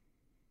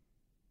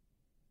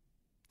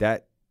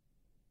 That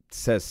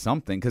says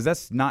something, because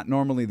that's not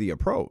normally the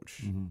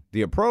approach. Mm-hmm.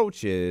 The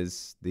approach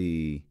is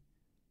the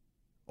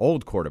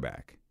old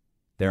quarterback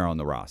there on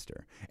the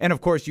roster. And,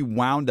 of course, you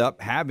wound up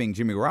having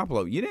Jimmy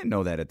Garoppolo. You didn't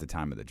know that at the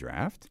time of the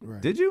draft,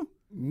 did you?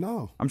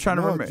 No. I'm trying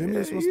to remember. Jimmy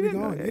was supposed to be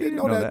gone. You didn't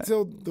know that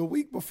until the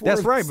week before.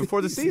 That's right,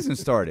 before the season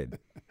started.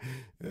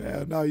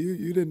 Yeah, no,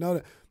 you didn't know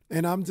that.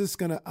 And I'm just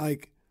going to, I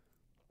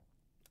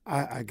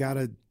got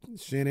to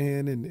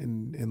Shanahan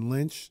and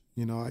Lynch,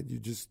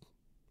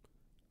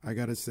 I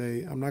got to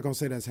say, I'm not going to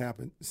say that's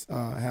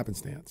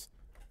happenstance,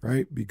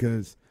 right?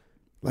 Because,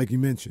 like you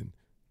mentioned,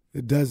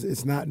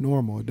 It's not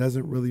normal. It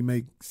doesn't really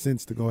make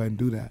sense to go ahead and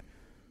do that.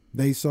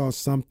 They saw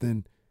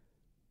something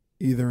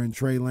either in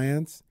Trey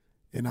Lance,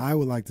 and I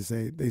would like to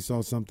say they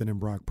saw something in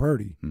Brock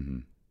Purdy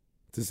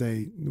to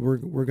say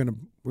we're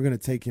gonna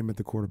take him at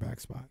the quarterback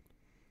spot.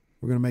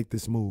 We're gonna make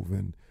this move,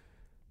 and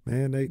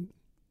man,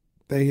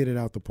 they hit it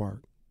out the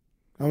park.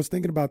 I was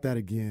thinking about that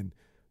again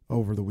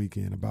over the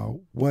weekend about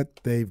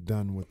what they've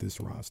done with this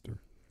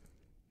roster,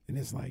 and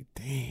it's like,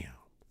 damn,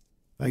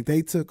 like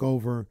they took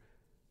over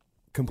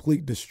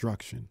complete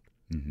destruction,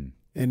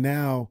 and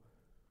now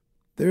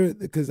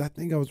because I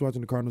think I was watching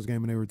the Cardinals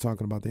game and they were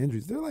talking about the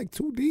injuries. They're like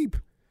too deep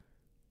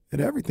at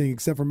everything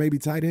except for maybe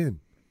tight end.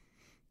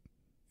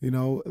 You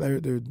know,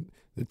 they're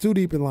too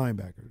deep in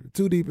linebacker, they're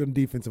too deep in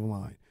defensive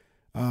line,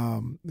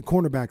 the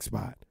cornerback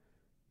spot,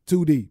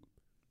 too deep,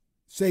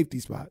 safety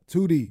spot,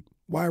 too deep,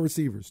 wide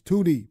receivers,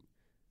 too deep,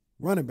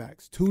 running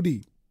backs, too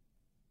deep.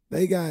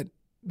 They got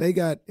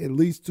at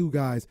least two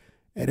guys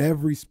at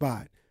every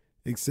spot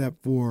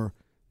except for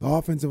the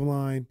offensive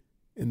line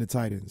and the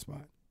tight end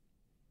spot.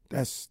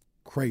 That's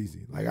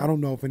crazy. Like, I don't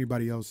know if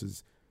anybody else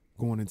is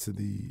going into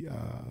the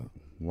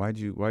Why'd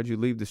you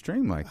leave the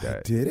stream like that?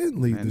 I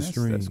didn't leave the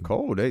stream. That's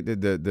cold. The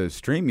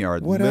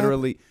StreamYard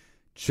literally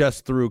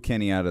just threw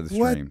Kenny out of the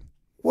stream.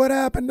 What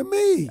happened to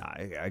me?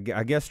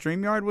 I guess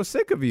StreamYard was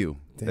sick of you.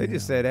 Damn. They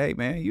just said, hey,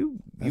 man, you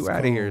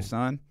out of here,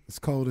 son. It's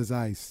cold as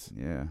ice.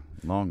 Yeah,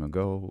 long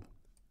ago.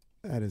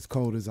 That is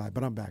cold as ice.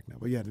 But I'm back now.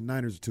 But, yeah, the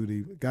Niners are too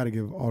deep. Got to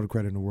give all the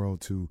credit in the world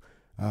to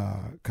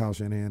Kyle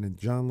Shanahan and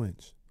John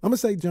Lynch. I'm going to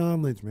say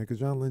John Lynch, man, because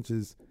John Lynch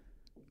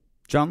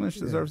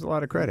deserves a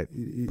lot of credit.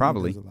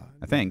 Probably,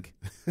 I think.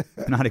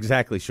 Not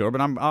exactly sure,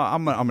 but I'm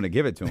going to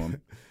give it to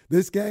him.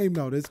 This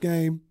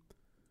game,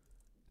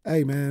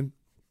 hey, man,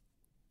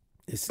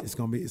 it's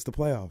the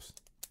playoffs.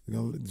 You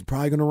know, it's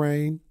probably going to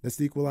rain. That's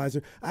the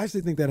equalizer. I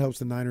actually think that helps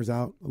the Niners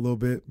out a little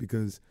bit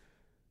because,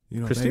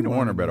 you know, Christina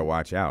Warner better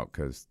watch out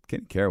because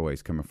Kenny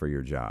Caraway's coming for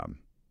your job.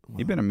 Wow.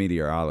 You've been a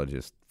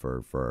meteorologist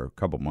for a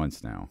couple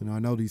months now. You know, I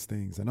know these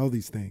things.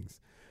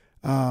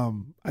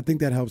 I think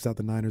that helps out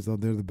the Niners, though.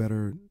 They're the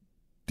better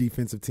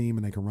defensive team,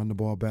 and they can run the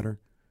ball better.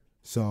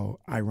 So,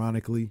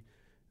 ironically,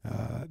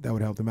 that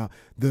would help them out.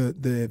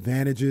 The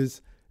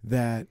advantages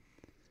that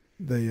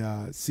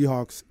the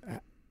Seahawks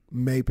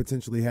may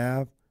potentially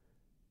have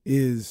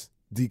is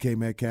DK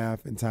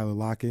Metcalf and Tyler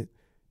Lockett.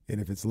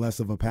 And if it's less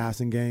of a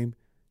passing game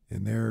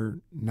and they're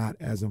not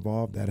as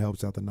involved, that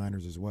helps out the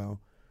Niners as well.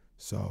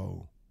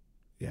 So,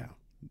 yeah.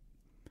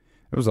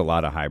 There was a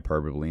lot of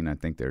hyperbole, and I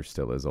think there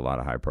still is a lot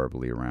of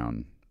hyperbole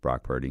around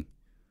Brock Purdy.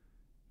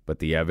 But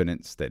the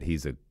evidence that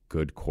he's a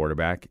good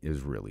quarterback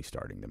is really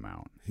starting to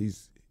mount.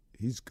 He's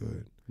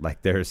good.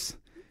 Like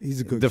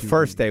he's a good The QB.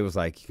 first day was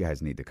like, you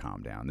guys need to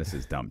calm down. This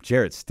is dumb.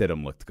 Jarrett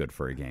Stidham looked good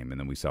for a game, and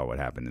then we saw what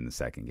happened in the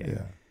second game.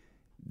 Yeah.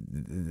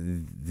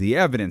 The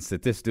evidence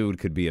that this dude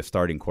could be a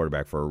starting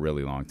quarterback for a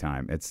really long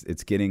time, it's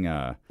getting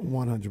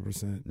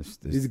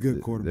 100%. He's a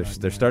good quarterback.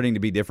 There's starting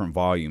to be different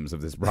volumes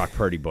of this Brock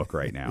Purdy book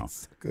right now.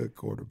 He's a good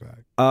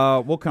quarterback.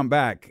 We'll come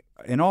back.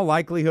 In all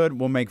likelihood,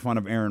 we'll make fun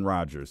of Aaron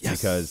Rodgers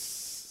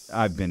because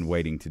I've been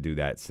waiting to do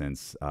that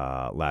since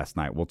last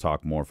night. We'll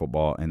talk more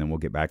football, and then we'll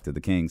get back to the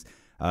Kings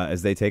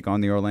as they take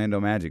on the Orlando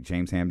Magic.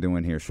 James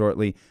Hamdoin here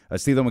shortly.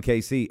 Steelo and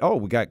KC. Oh,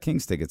 we got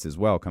Kings tickets as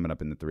well coming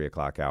up in the 3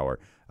 o'clock hour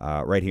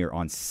right here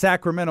on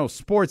Sacramento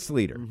Sports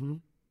Leader,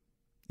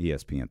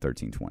 ESPN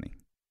 1320.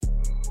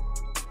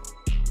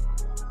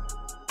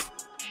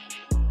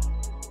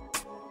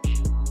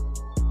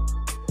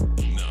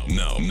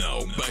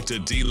 Now, back to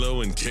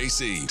D-Lo and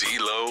KC.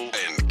 D-Lo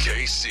and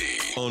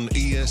KC on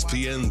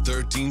ESPN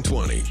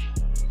 1320.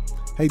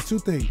 Hey, two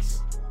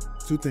things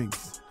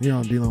here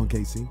on D-Lo and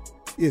KC,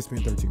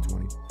 ESPN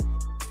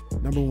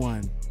 1320. Number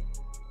one,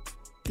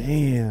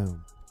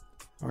 damn,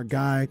 our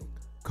guy,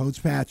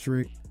 Coach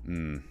Patrick,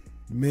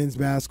 men's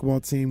basketball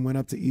team went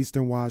up to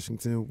Eastern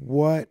Washington.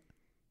 What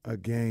a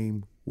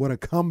game. What a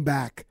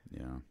comeback.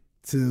 Yeah.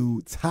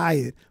 To tie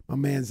it. My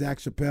man Zach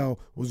Chappelle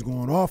was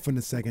going off in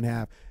the second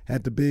half,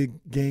 had the big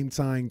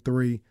game-tying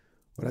three,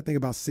 but I think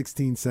about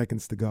 16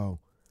 seconds to go.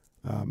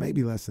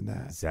 Maybe less than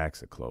that.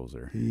 Zach's a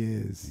closer. He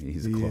is.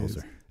 He's a closer.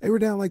 Is. They were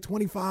down like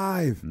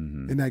 25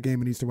 in that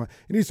game in Eastern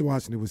Washington. And Eastern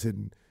Washington was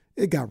hitting.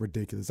 It got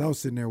ridiculous. I was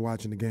sitting there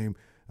watching the game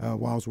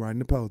while I was riding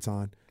the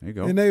Peloton. There you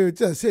go. And they were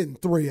just hitting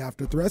three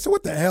after three. I said,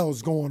 what the hell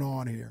is going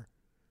on here?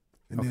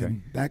 And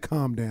then that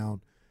calmed down.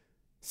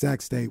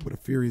 Sac State with a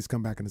furious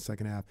comeback in the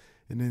second half.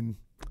 And then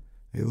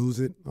they lose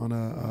it on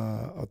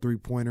a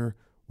three-pointer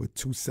with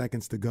 2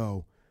 seconds to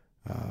go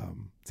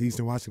to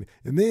Eastern Washington.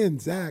 And then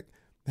Zach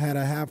had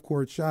a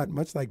half-court shot,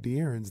 much like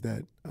De'Aaron's,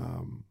 that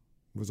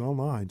was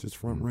online, just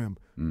front rim,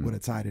 would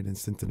have tied it and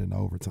sent it into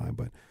overtime.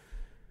 But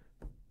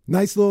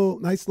nice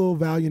little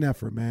valiant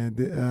effort,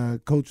 man.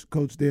 Coach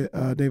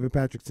David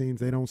Patrick's teams,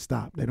 they don't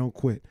stop. They don't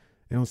quit.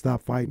 They don't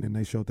stop fighting, and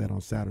they showed that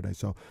on Saturday.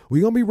 So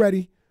we're going to be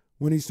ready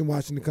when Eastern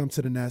Washington comes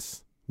to the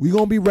nest. We're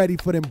going to be ready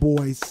for them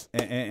boys.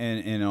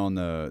 And on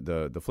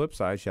the flip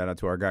side, shout out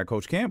to our guy,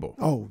 Coach Campbell.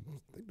 Oh,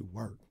 they do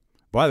work.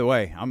 By the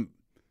way, I'm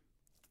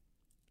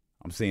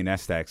seeing that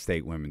Sac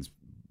State women's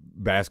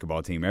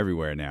basketball team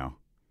everywhere now.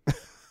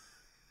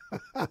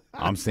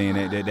 I'm seeing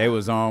it. They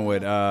was on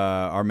with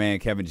our man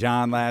Kevin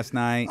John last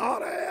night. Oh,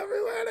 they're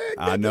everywhere.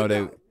 I know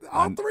they.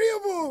 All three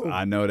of them.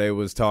 I know they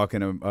was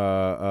talking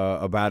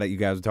about it. You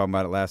guys were talking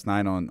about it last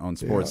night on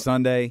Sports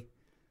Sunday.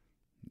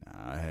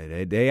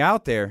 They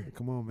out there.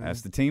 Come on, man.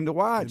 That's the team to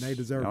watch. And they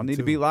deserve Y'all it, need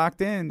too. to be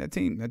locked in. That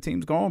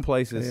team's going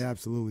places. They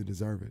absolutely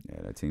deserve it.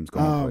 Yeah, that team's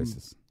going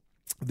places.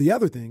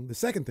 The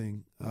second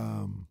thing,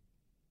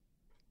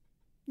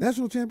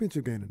 national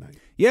championship game tonight.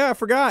 Yeah, I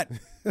forgot.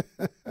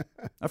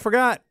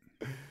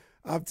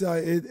 I'm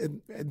telling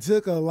you, it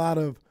took a lot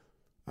of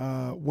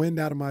wind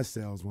out of my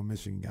sails when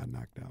Michigan got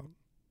knocked out.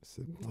 I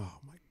said, oh,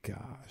 my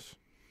gosh.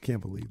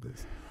 Can't believe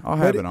this. I'll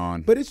have it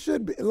on. But it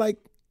should be, like,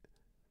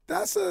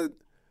 that's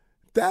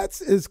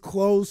as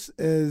close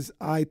as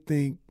I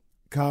think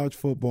college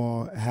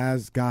football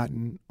has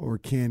gotten or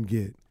can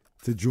get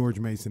to George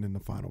Mason in the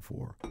Final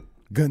Four.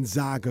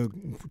 Gonzaga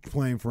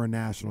playing for a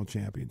national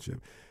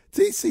championship.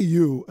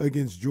 TCU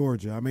against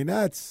Georgia. I mean,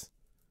 that's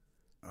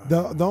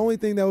the only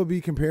thing that would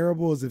be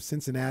comparable is if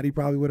Cincinnati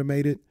probably would have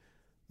made it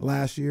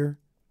last year.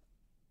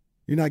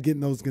 You're not getting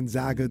those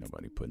Gonzaga.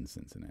 Nobody putting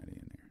Cincinnati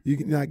in there.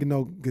 You're not getting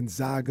no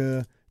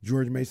Gonzaga,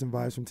 George Mason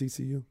vibes from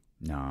TCU?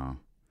 No. I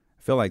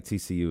feel like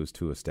TCU is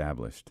too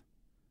established.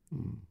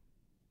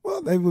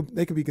 Well,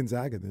 they could be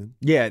Gonzaga then.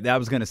 Yeah, I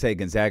was going to say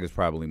Gonzaga's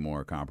probably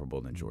more comparable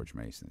than George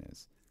Mason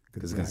is.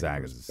 Because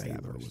Gonzaga's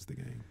established. Baylor was the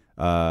game.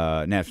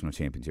 National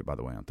championship, by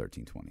the way, on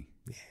 13/20.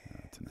 Yeah,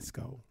 let's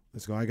go.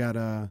 I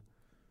got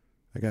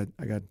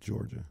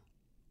Georgia.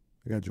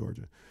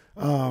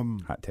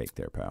 Hot take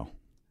there, pal.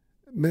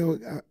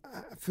 Man,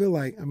 I feel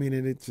like, I mean,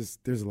 and it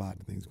just, there's a lot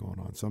of things going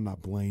on, so I'm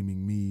not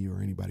blaming me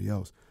or anybody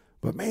else.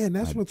 But, man,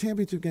 national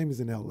championship game is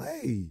in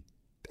L.A.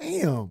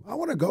 Damn. I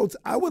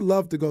would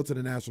love to go to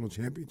the national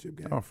championship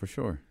game. Oh, for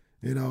sure.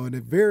 You know, and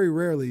it very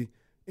rarely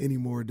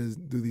anymore do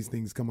these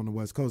things come on the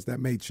West Coast. That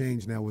may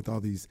change now with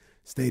all these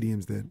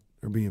stadiums that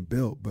are being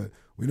built. But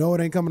we know it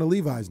ain't coming to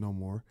Levi's no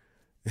more.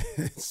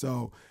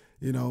 So,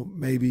 you know,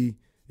 maybe,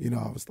 you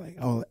know, I was like,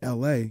 oh,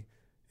 L.A.,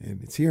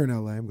 and it's here in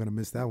L.A. I'm going to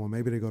miss that one.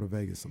 Maybe they go to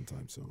Vegas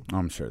sometime soon.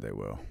 I'm sure they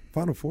will.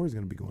 Final Four is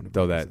going to be going to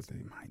Though Vegas,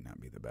 that might not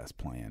be the best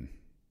plan.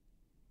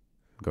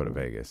 Go to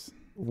Vegas.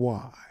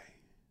 Why?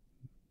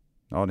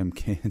 All them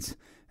kids.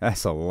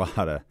 That's a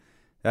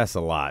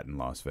lot in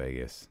Las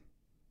Vegas.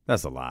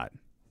 That's a lot.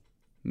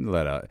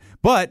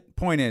 But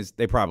point is,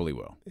 they probably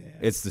will. Yeah.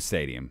 It's the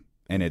stadium,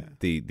 and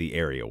the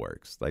area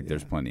works. Like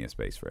there's plenty of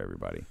space for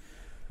everybody.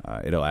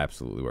 It'll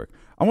absolutely work.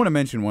 I want to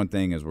mention one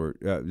thing as we're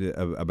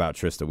about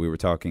Trista. We were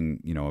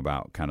talking, you know,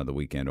 about kind of the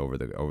weekend over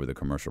the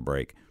commercial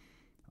break,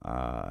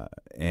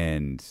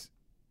 and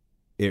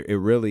it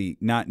really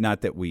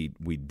not that we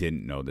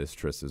didn't know this.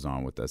 Trista's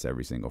on with us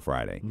every single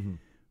Friday,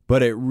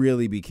 but it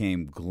really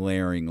became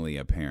glaringly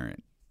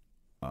apparent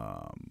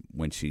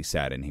when she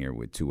sat in here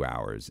with 2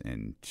 hours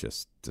and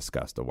just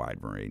discussed a wide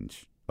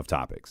range of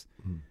topics.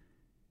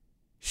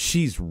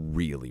 She's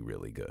really,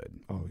 really good.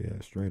 Oh,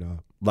 yeah, straight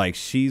up. Like,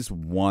 she's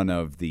one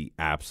of the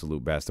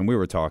absolute best. And we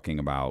were talking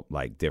about,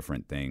 like,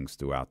 different things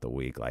throughout the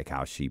week, like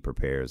how she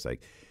prepares.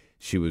 Like,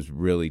 she was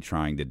really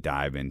trying to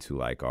dive into,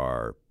 like,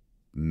 our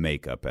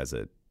makeup as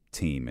a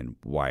team and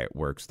why it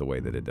works the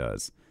way that it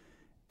does.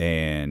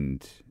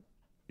 And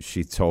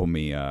she told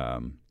me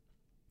on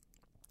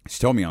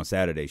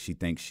Saturday she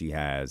thinks she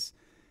has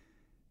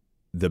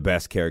the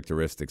best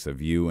characteristics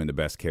of you and the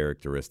best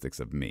characteristics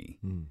of me.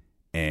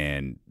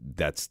 And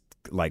that's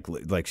like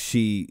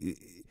she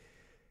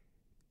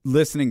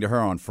listening to her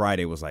on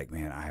Friday was like,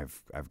 man,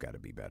 I've got to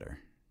be better.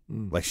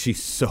 Like,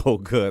 she's so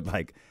good.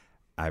 Like,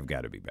 I've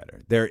got to be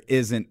better. There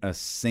isn't a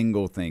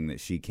single thing that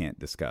she can't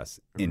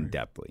discuss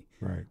in-depthly.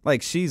 Right.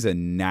 Like, she's a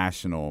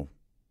national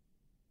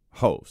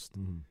host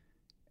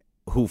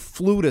who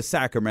flew to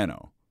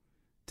Sacramento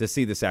to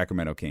see the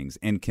Sacramento Kings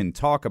and can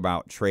talk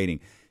about trading.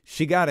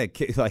 She got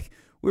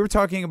we were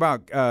talking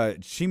about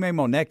Chime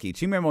Moneki.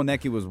 Chime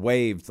Moneki was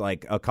waived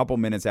like a couple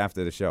minutes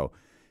after the show.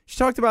 She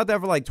talked about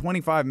that for like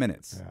 25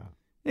 minutes. Yeah.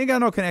 Ain't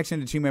got no connection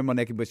to Chime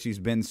Moneki, but she's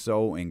been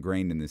so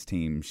ingrained in this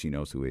team, she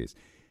knows who he is.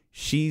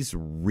 She's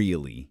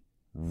really,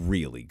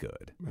 really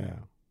good.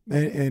 Yeah.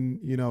 And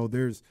you know,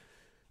 there's,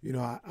 you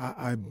know,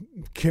 I'm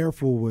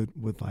careful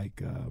with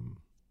like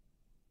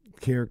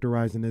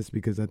characterizing this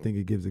because I think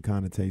it gives a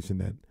connotation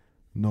that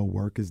no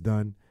work is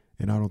done,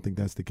 and I don't think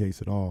that's the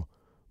case at all.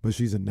 But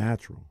she's a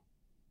natural.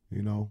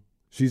 You know,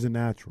 she's a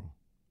natural.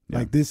 Yeah.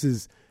 Like, this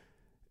is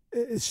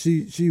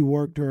she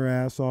worked her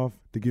ass off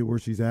to get where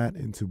she's at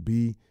and to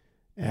be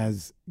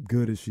as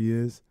good as she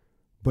is,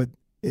 but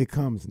it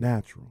comes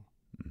natural.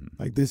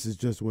 Like, this is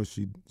just what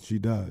she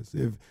does.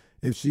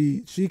 If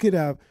she could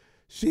have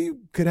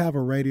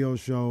a radio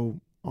show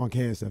on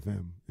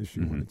KSFM if she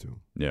wanted to.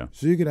 Yeah.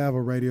 She could have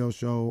a radio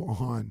show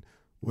on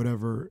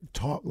whatever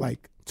talk,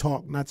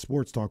 not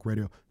sports talk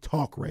radio,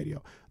 talk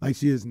radio. Like,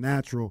 she is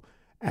natural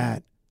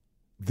at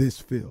this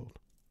field.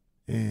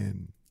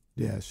 And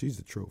yeah, she's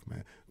the truth,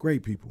 man.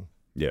 Great people.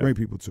 Yeah. Great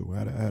people too.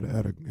 Had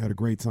a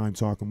great time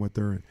talking with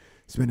her and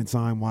spending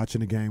time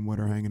watching the game with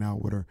her, hanging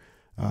out with her.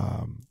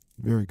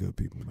 Very good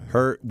people,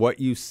 man. What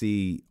you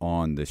see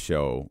on the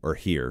show or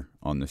hear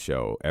on the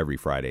show every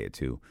Friday at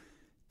 2,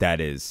 that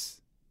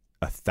is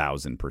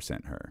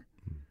 1,000% her.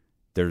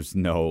 There's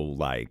no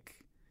like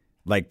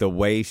the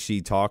way she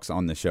talks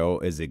on the show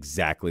is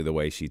exactly the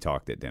way she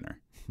talked at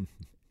dinner.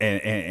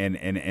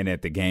 and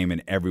at the game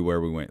and everywhere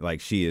we went.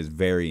 Like, she is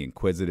very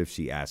inquisitive.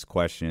 She asks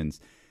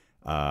questions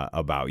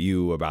about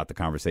you, about the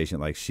conversation.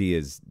 Like, she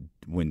is,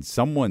 when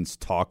someone's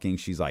talking,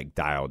 she's like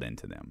dialed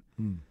into them.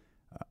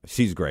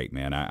 She's great,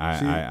 man.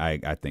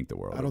 I think the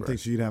world. I don't think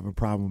she'd have a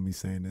problem with me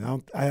saying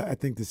that. I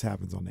think this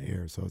happens on the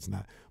air, so it's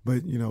not.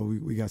 But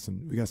we got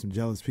some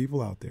jealous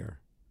people out there.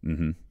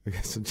 Mm-hmm. We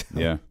got some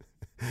jealous.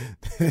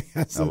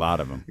 Yeah, a lot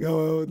of them.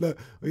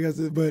 We got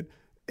some, but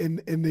in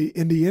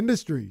the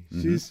industry,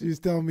 she's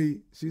telling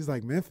me, she's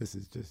like, Memphis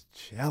is just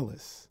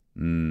jealous.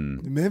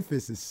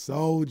 Memphis is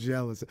so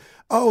jealous.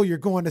 Oh, you're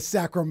going to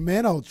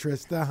Sacramento,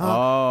 Trista, huh?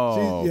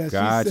 Oh,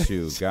 got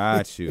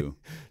you.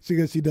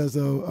 She does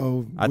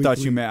I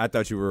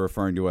thought you were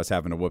referring to us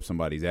having to whoop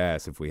somebody's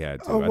ass if we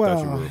had to. I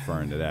thought you were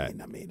referring to that.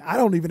 I mean, I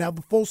don't even have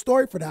the full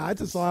story for that. I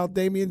just saw how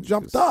Damian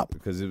jumped up.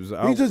 Because it was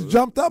he just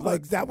jumped up.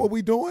 Like, is that what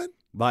we doing?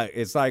 Like,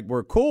 it's like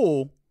we're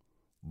cool,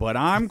 but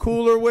I'm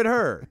cooler with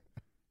her.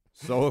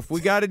 So if we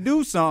got to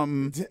do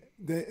something,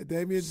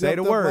 Damian say the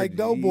jumped word. up like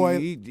Doughboy.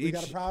 We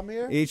got a problem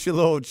here? Eat your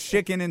little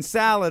chicken and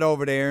salad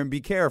over there and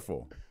be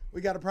careful. We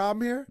got a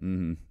problem here?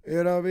 Mm-hmm.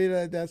 You know what I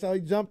mean? That's how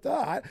he jumped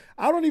up.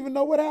 I don't even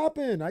know what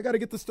happened. I got to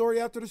get the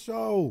story after the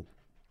show.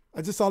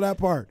 I just saw that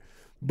part.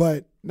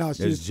 But no,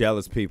 there's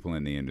jealous people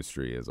in the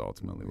industry is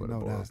ultimately what it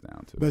boils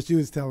down to. But she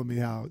was telling me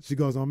how she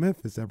goes on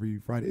Memphis every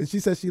Friday. And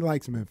she says she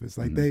likes Memphis.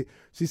 Like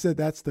she said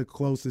that's the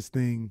closest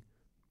thing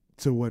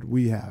to what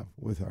we have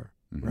with her,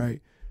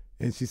 right?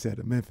 And she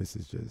said Memphis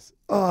is just,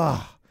 you're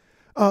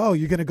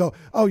going to go,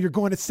 you're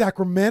going to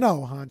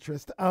Sacramento, huh,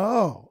 Trista?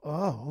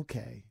 Oh,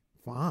 okay,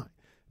 fine.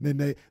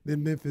 Then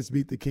Memphis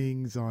beat the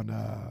Kings on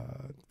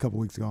a couple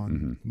weeks ago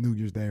on New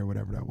Year's Day or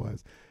whatever that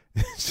was.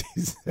 And she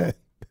said,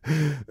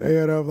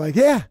 like,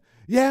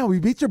 yeah, we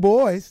beat your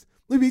boys.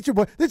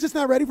 They're just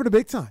not ready for the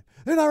big time.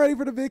 They're not ready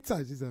for the big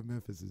time. She said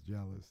Memphis is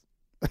jealous.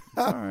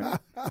 All right.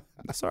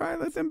 That's all right.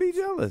 Let them be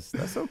jealous.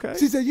 That's okay.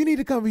 She said, you need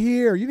to come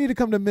here. You need to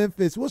come to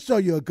Memphis. We'll show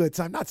you a good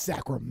time, not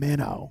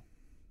Sacramento.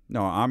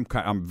 No, I'm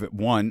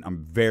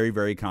very,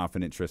 very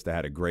confident Trista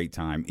had a great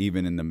time,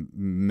 even in the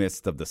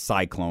midst of the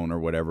cyclone or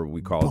whatever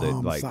we called it.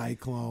 Like,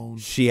 cyclone.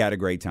 She had a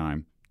great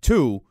time.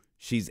 2,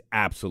 she's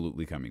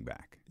absolutely coming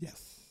back.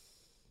 Yes.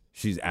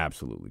 She's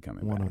absolutely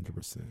coming back.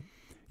 100%.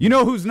 You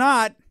know who's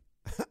not?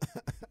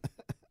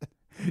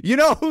 You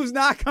know who's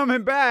not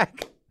coming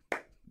back?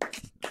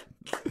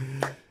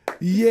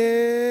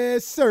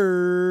 Yes,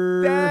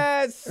 sir.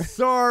 That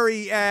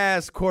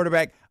sorry-ass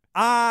quarterback.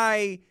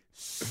 I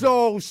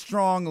so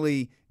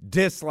strongly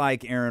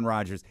dislike Aaron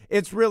Rodgers.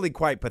 It's really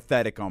quite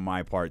pathetic on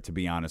my part, to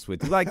be honest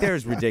with you. Like,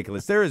 there's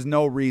ridiculous. There is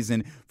no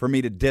reason for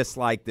me to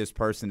dislike this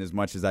person as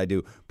much as I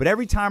do. But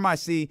every time I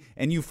see,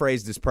 and you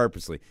phrased this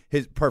perfectly,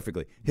 his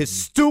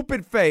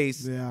stupid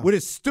face with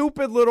his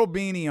stupid little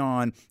beanie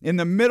on in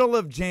the middle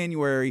of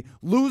January,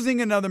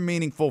 losing another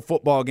meaningful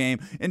football game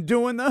and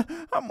doing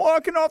I'm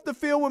walking off the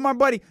field with my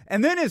buddy.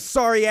 And then his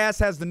sorry ass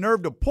has the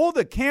nerve to pull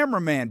the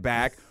cameraman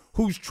back,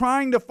 who's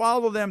trying to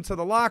follow them to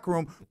the locker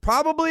room,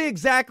 probably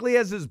exactly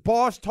as his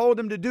boss told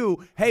him to do.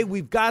 Hey,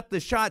 we've got the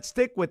shot,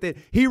 stick with it.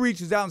 He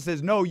reaches out and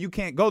says, no, you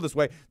can't go this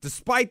way.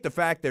 Despite the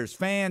fact there's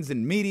fans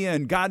and media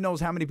and God knows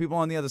how many people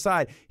on the other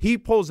side, he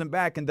pulls him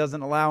back and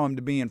doesn't allow him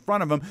to be in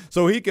front of him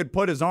so he could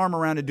put his arm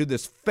around and do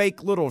this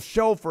fake little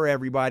show for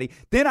everybody.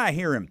 Then I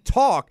hear him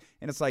talk,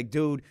 and it's like,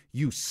 dude,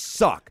 you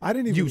suck. I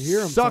didn't even hear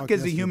him suck talk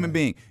as a human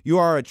being. You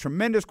are a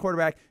tremendous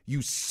quarterback.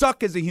 You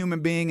suck as a human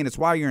being, and it's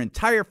why your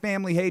entire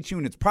family hates you,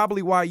 and it's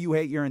probably why you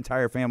hate your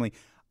entire family.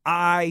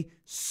 I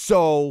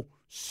so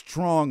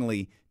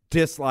strongly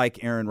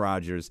dislike Aaron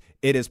Rodgers.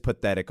 It is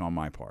pathetic on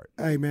my part.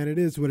 Hey, man, it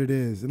is what it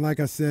is. And like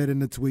I said in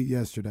the tweet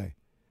yesterday,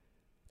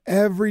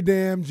 every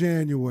damn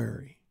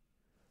January,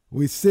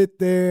 we sit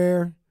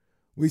there,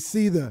 we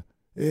see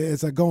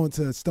as I go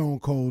into a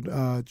Stone Cold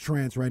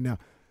trance right now,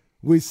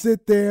 we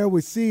sit there,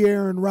 we see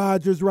Aaron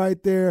Rodgers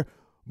right there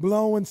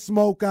blowing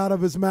smoke out of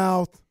his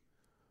mouth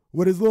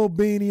with his little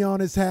beanie on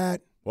his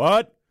hat.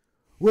 What?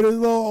 With his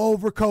little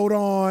overcoat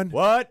on.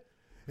 What?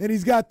 And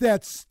he's got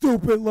that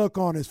stupid look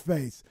on his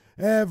face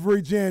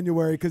every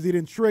January because he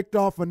done tricked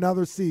off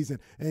another season.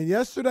 And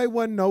yesterday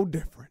wasn't no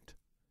different.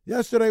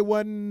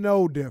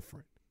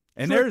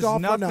 And Tricked there's off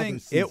another nothing.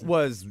 season. It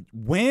was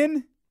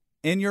win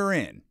and you're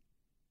in.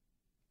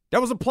 That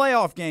was a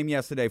playoff game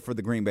yesterday for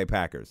the Green Bay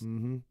Packers.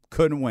 Mm-hmm.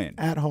 Couldn't win.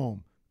 At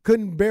home.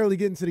 Couldn't barely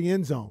get into the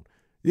end zone.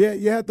 Yeah,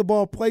 you had the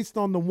ball placed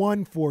on the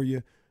one for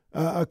you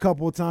a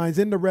couple of times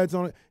in the red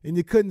zone, and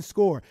you couldn't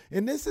score.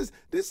 And this is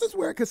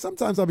where, because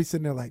sometimes I'll be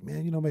sitting there like,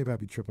 man, maybe I'll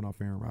be tripping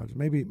off Aaron Rodgers.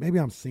 Maybe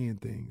I'm seeing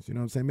things. You know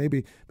what I'm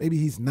saying? Maybe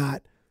he's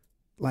not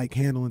like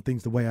handling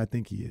things the way I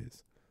think he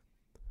is.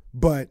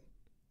 But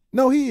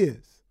no, he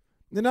is.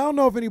 And I don't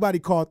know if anybody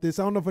caught this.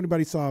 I don't know if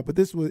anybody saw it, but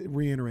this was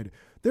reiterated.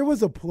 There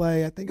was a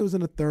play, I think it was in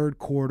the third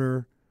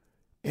quarter,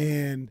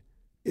 and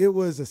it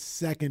was a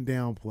second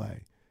down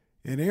play.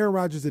 And Aaron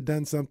Rodgers had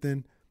done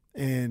something,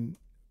 and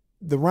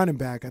the running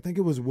back, I think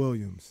it was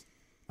Williams,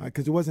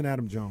 because it wasn't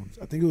Adam Jones.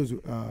 I think it was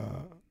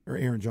or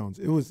Aaron Jones.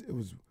 It was.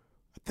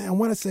 I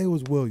want to say it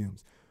was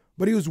Williams,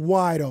 but he was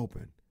wide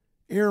open.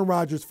 Aaron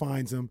Rodgers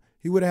finds him.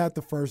 He would have had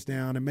the first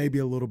down and maybe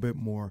a little bit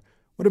more.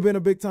 Would have been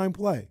a big-time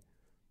play.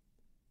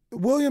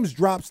 Williams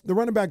the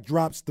running back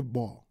drops the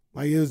ball.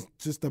 Like, it was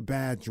just a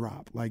bad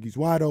drop. Like, he's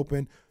wide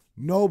open,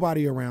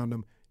 nobody around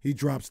him. He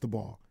drops the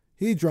ball.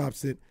 He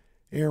drops it.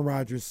 Aaron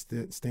Rodgers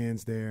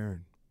stands there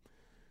and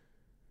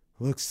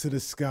looks to the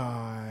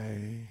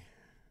sky.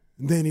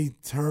 And then he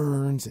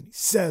turns and he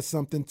says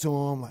something to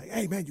him like,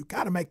 hey, man, you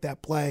got to make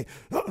that play.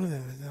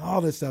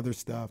 All this other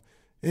stuff.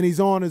 And he's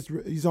on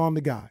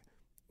the guy.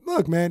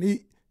 Look, man,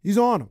 he's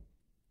on him.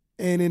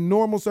 And in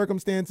normal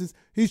circumstances,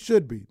 he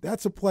should be.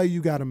 That's a play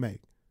you got to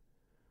make.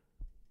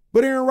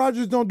 But Aaron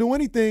Rodgers don't do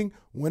anything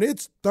when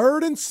it's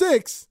 3rd and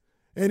 6,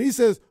 and he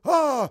says,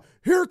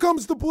 here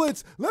comes the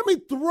blitz. Let me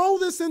throw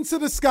this into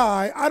the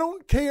sky. I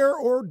don't care,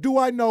 or do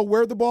I know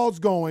where the ball's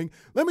going.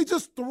 Let me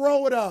just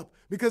throw it up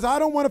because I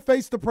don't want to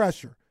face the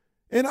pressure.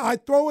 And I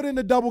throw it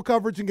into double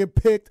coverage and get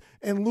picked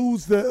and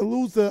lose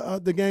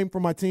the game for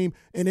my team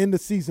and end the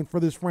season for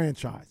this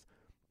franchise.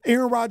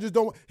 Aaron Rodgers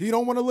don't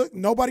want to look.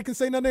 Nobody can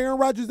say nothing to Aaron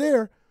Rodgers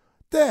there.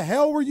 The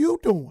hell were you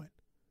doing?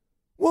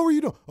 What were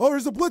you doing? Oh,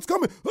 there's a blitz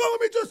coming. Oh,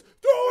 let me just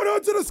throw it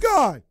onto the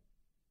sky.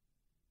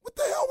 What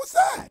the hell was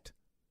that?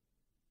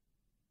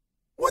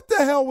 What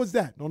the hell was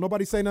that? No,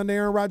 nobody say nothing to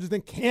Aaron Rodgers then.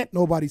 Can't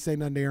nobody say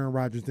nothing to Aaron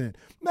Rodgers then.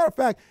 Matter of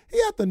fact,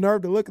 he had the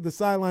nerve to look at the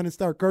sideline and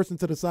start cursing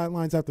to the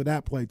sidelines after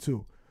that play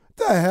too.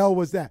 What the hell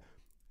was that?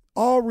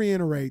 All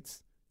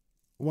reiterates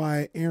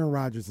why Aaron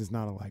Rodgers is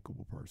not a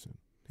likable person.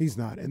 He's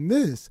not. And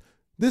this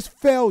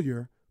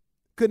failure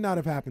could not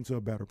have happened to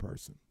a better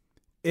person.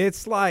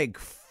 It's like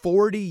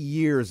 40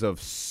 years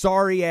of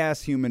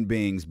sorry-ass human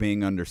beings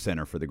being under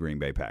center for the Green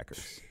Bay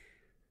Packers.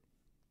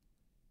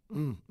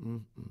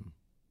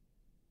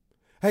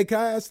 Hey, can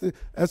I ask the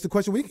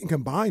question? We can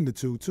combine the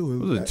two, too.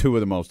 Those are two of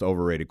the most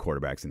overrated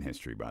quarterbacks in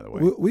history, by the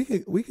way. We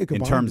could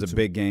combine in terms the of two.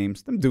 Big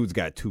games. Them dudes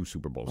got 2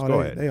 Super Bowls. Oh,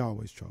 Go ahead. They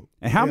always choke.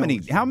 And how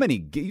many,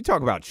 you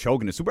talk about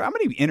choking the Super, how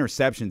many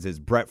interceptions has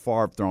Brett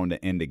Favre thrown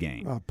to end a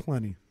game?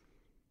 Plenty.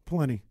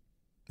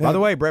 By the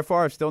way, Brett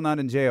Favre is still not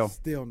in jail.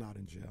 Still not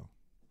in jail.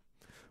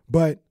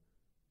 But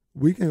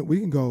we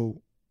can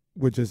go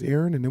with just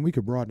Aaron, and then we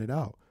could broaden it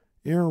out.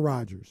 Aaron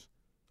Rodgers,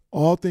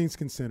 all things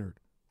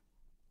considered,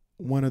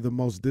 one of the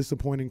most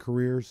disappointing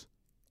careers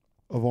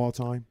of all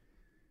time.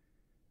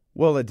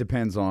 Well, it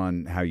depends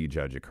on how you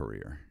judge a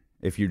career.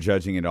 If you're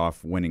judging it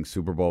off winning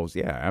Super Bowls,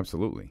 yeah,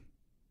 absolutely.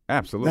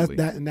 Absolutely.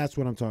 That's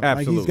what I'm talking about.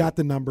 Like, he's got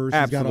the numbers.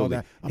 Absolutely.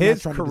 He's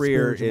got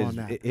all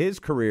that. His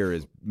career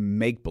is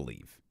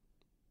make-believe.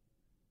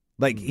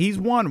 Like, he's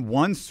won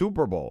 1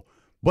 Super Bowl,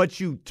 but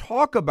you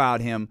talk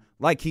about him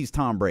like he's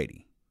Tom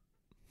Brady.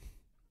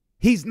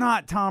 He's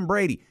not Tom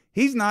Brady.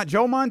 He's not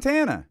Joe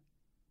Montana.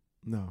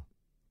 No.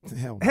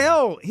 Hell no.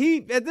 Hell,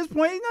 at this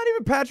point, he's not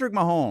even Patrick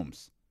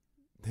Mahomes.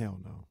 Hell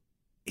no.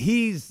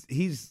 He's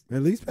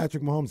at least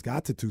Patrick Mahomes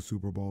got to 2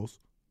 Super Bowls.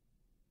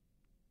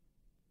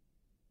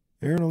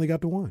 Aaron only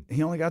got to 1.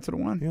 He only got to the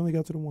 1? He only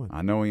got to the 1.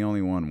 I know he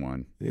only won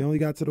 1. He only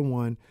got to the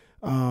 1.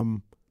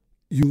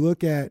 You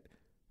look at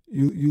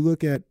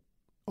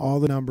all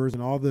the numbers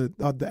and all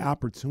the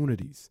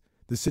opportunities,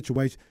 the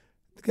situation.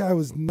 The guy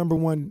was number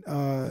 1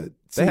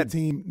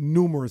 team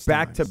numerous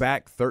times.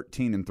 Back-to-back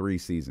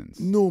 13-3 seasons.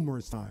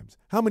 Numerous times.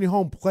 How many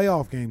home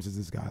playoff games has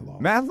this guy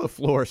lost? Matt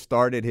LaFleur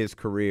started his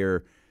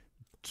career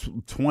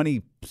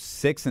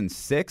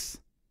 26-6.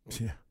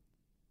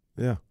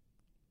 Yeah.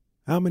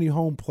 How many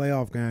home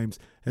playoff games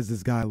has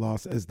this guy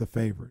lost as the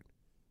favorite?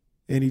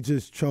 And he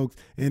just choked.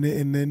 And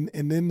then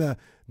the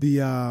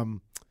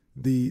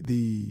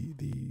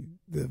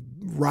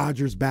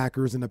Rodgers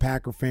backers and the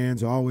Packer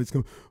fans always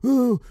go,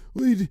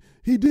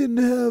 he didn't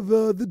have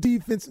the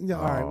defense. Yeah,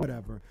 all right,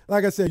 whatever.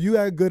 Like I said, you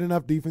had good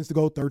enough defense to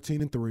go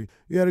 13-3.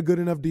 You had a good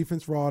enough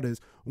defense for all this.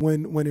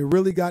 When it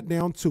really got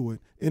down to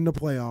it in the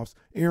playoffs,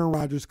 Aaron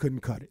Rodgers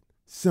couldn't cut it.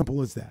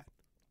 Simple as that.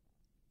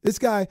 This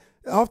guy,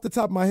 off the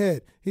top of my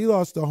head, he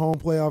lost a home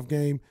playoff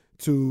game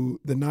to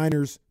the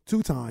Niners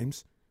 2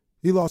 times.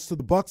 He lost to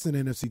the Bucs in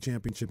the NFC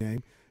Championship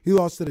game. He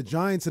lost to the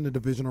Giants in the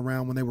divisional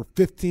round when they were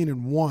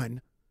 15-1.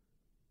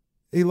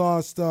 He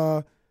lost.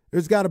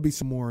 There's got to be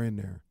some more in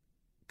there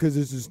because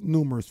there's just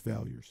numerous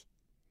failures.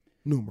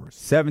 Numerous.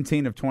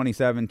 17 of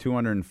 27,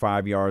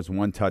 205 yards,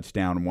 1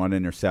 touchdown, 1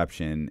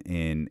 interception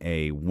in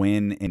a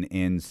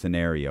win-and-end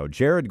scenario.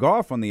 Jared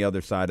Goff on the other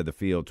side of the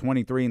field,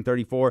 23 and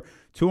 34,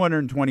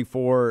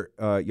 224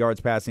 yards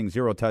passing,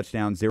 0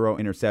 touchdowns, 0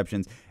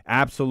 interceptions,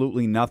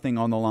 absolutely nothing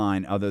on the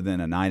line other than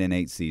a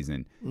 9-8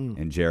 season,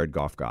 and Jared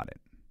Goff got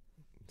it.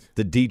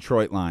 The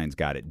Detroit Lions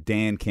got it.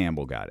 Dan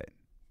Campbell got it.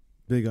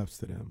 Big ups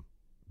to them.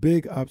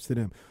 Big ups to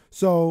them.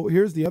 So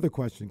here's the other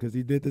question, because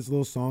he did this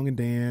little song and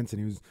dance, and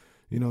he was,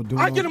 doing.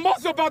 I get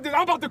emotional about this.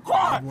 I'm about to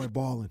cry. That boy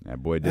balling.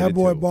 That boy did That it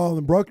boy too.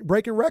 balling.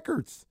 Breaking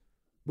records.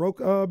 Broke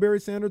Barry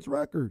Sanders'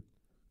 record.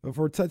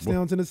 for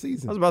touchdowns in the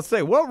season. I was about to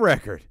say, what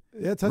record?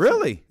 Yeah,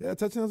 really? Yeah,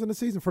 touchdowns in the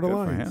season for the Good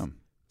Lions. for him.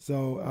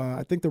 So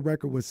I think the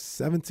record was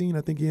 17.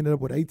 I think he ended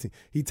up with 18.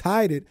 He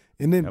tied it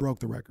and then broke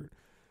the record.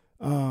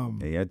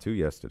 He had 2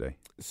 yesterday.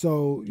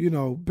 So,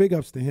 big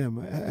ups to him.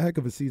 A heck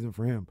of a season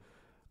for him.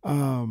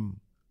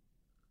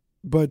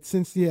 But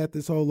since he had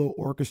this whole little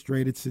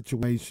orchestrated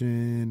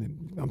situation,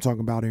 and I'm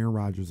talking about Aaron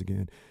Rodgers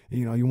again,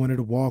 he wanted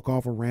to walk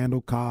off of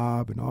Randall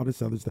Cobb and all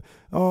this other stuff,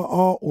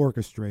 all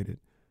orchestrated.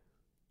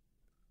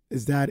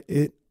 Is that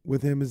it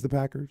with him with the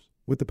Packers?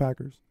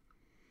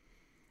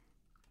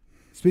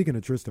 Speaking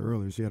of Trista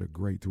earlier, she had a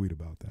great tweet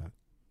about that.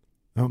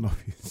 I don't know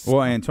if you saw.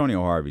 Well,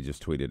 Antonio Harvey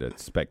just tweeted a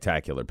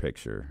spectacular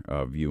picture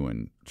of you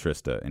and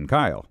Trista and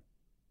Kyle.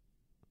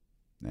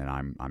 And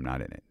I'm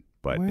not in it.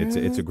 But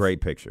it's a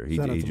great picture. He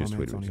just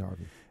tweeted it.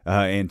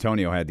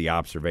 Antonio had the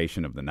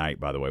observation of the night,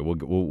 by the way.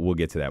 We'll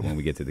get to that when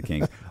we get to the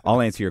Kings.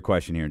 I'll answer your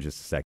question here in just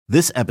a second.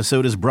 This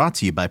episode is brought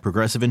to you by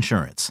Progressive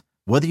Insurance.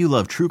 Whether you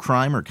love true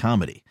crime or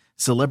comedy,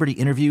 celebrity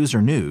interviews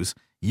or news,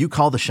 you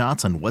call the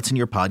shots on what's in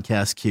your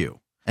podcast queue.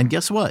 And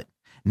guess what?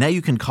 Now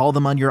you can call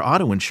them on your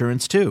auto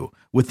insurance too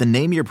with the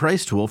Name Your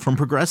Price tool from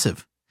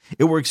Progressive.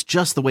 It works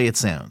just the way it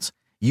sounds.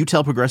 You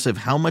tell Progressive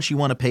how much you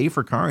want to pay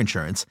for car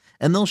insurance,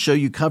 and they'll show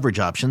you coverage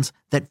options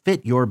that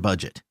fit your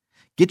budget.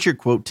 Get your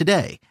quote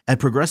today at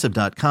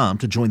Progressive.com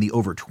to join the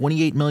over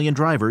 28 million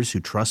drivers who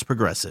trust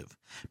Progressive.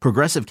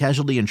 Progressive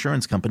Casualty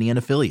Insurance Company and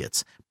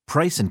Affiliates.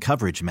 Price and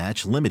coverage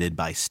match limited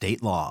by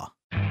state law.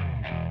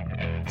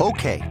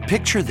 Okay,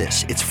 picture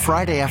this. It's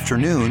Friday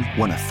afternoon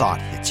when a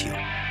thought hits you.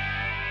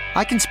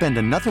 I can spend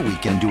another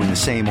weekend doing the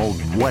same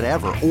old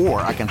whatever,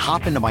 or I can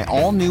hop into my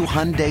all-new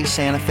Hyundai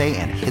Santa Fe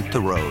and hit the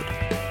road.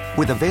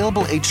 With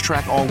available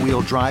H-Track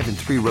all-wheel drive and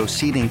 3-row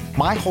seating,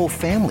 my whole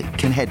family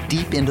can head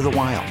deep into the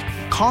wild.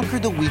 Conquer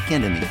the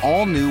weekend in the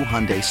all-new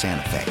Hyundai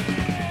Santa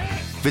Fe.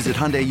 Visit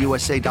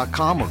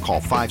HyundaiUSA.com or call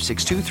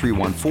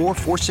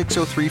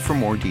 562-314-4603 for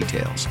more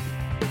details.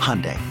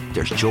 Hyundai,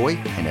 there's joy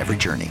in every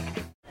journey.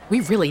 We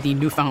really need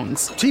new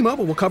phones.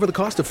 T-Mobile will cover the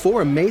cost of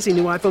 4 amazing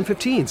new iPhone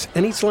 15s,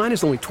 and each line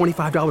is only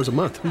 $25 a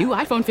month. New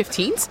iPhone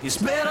 15s? It's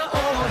better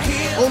over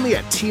here. Only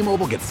at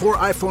T-Mobile, get 4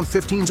 iPhone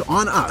 15s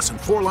on us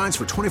and 4 lines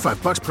for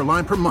 $25 per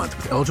line per month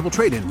with eligible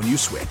trade-in when you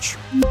switch.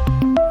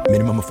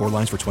 Minimum of 4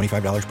 lines for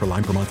 $25 per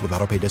line per month with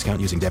autopay discount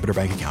using debit or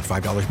bank account.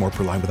 $5 more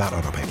per line without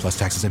autopay, plus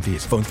taxes and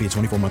fees. Phone fee at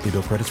 24 monthly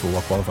bill credits for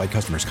well-qualified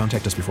customers.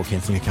 Contact us before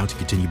canceling account to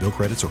continue bill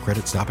credits or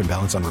credit stop and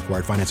balance on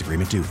required finance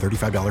agreement due.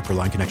 $35 per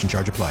line connection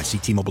charge applies. See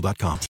T-Mobile.com.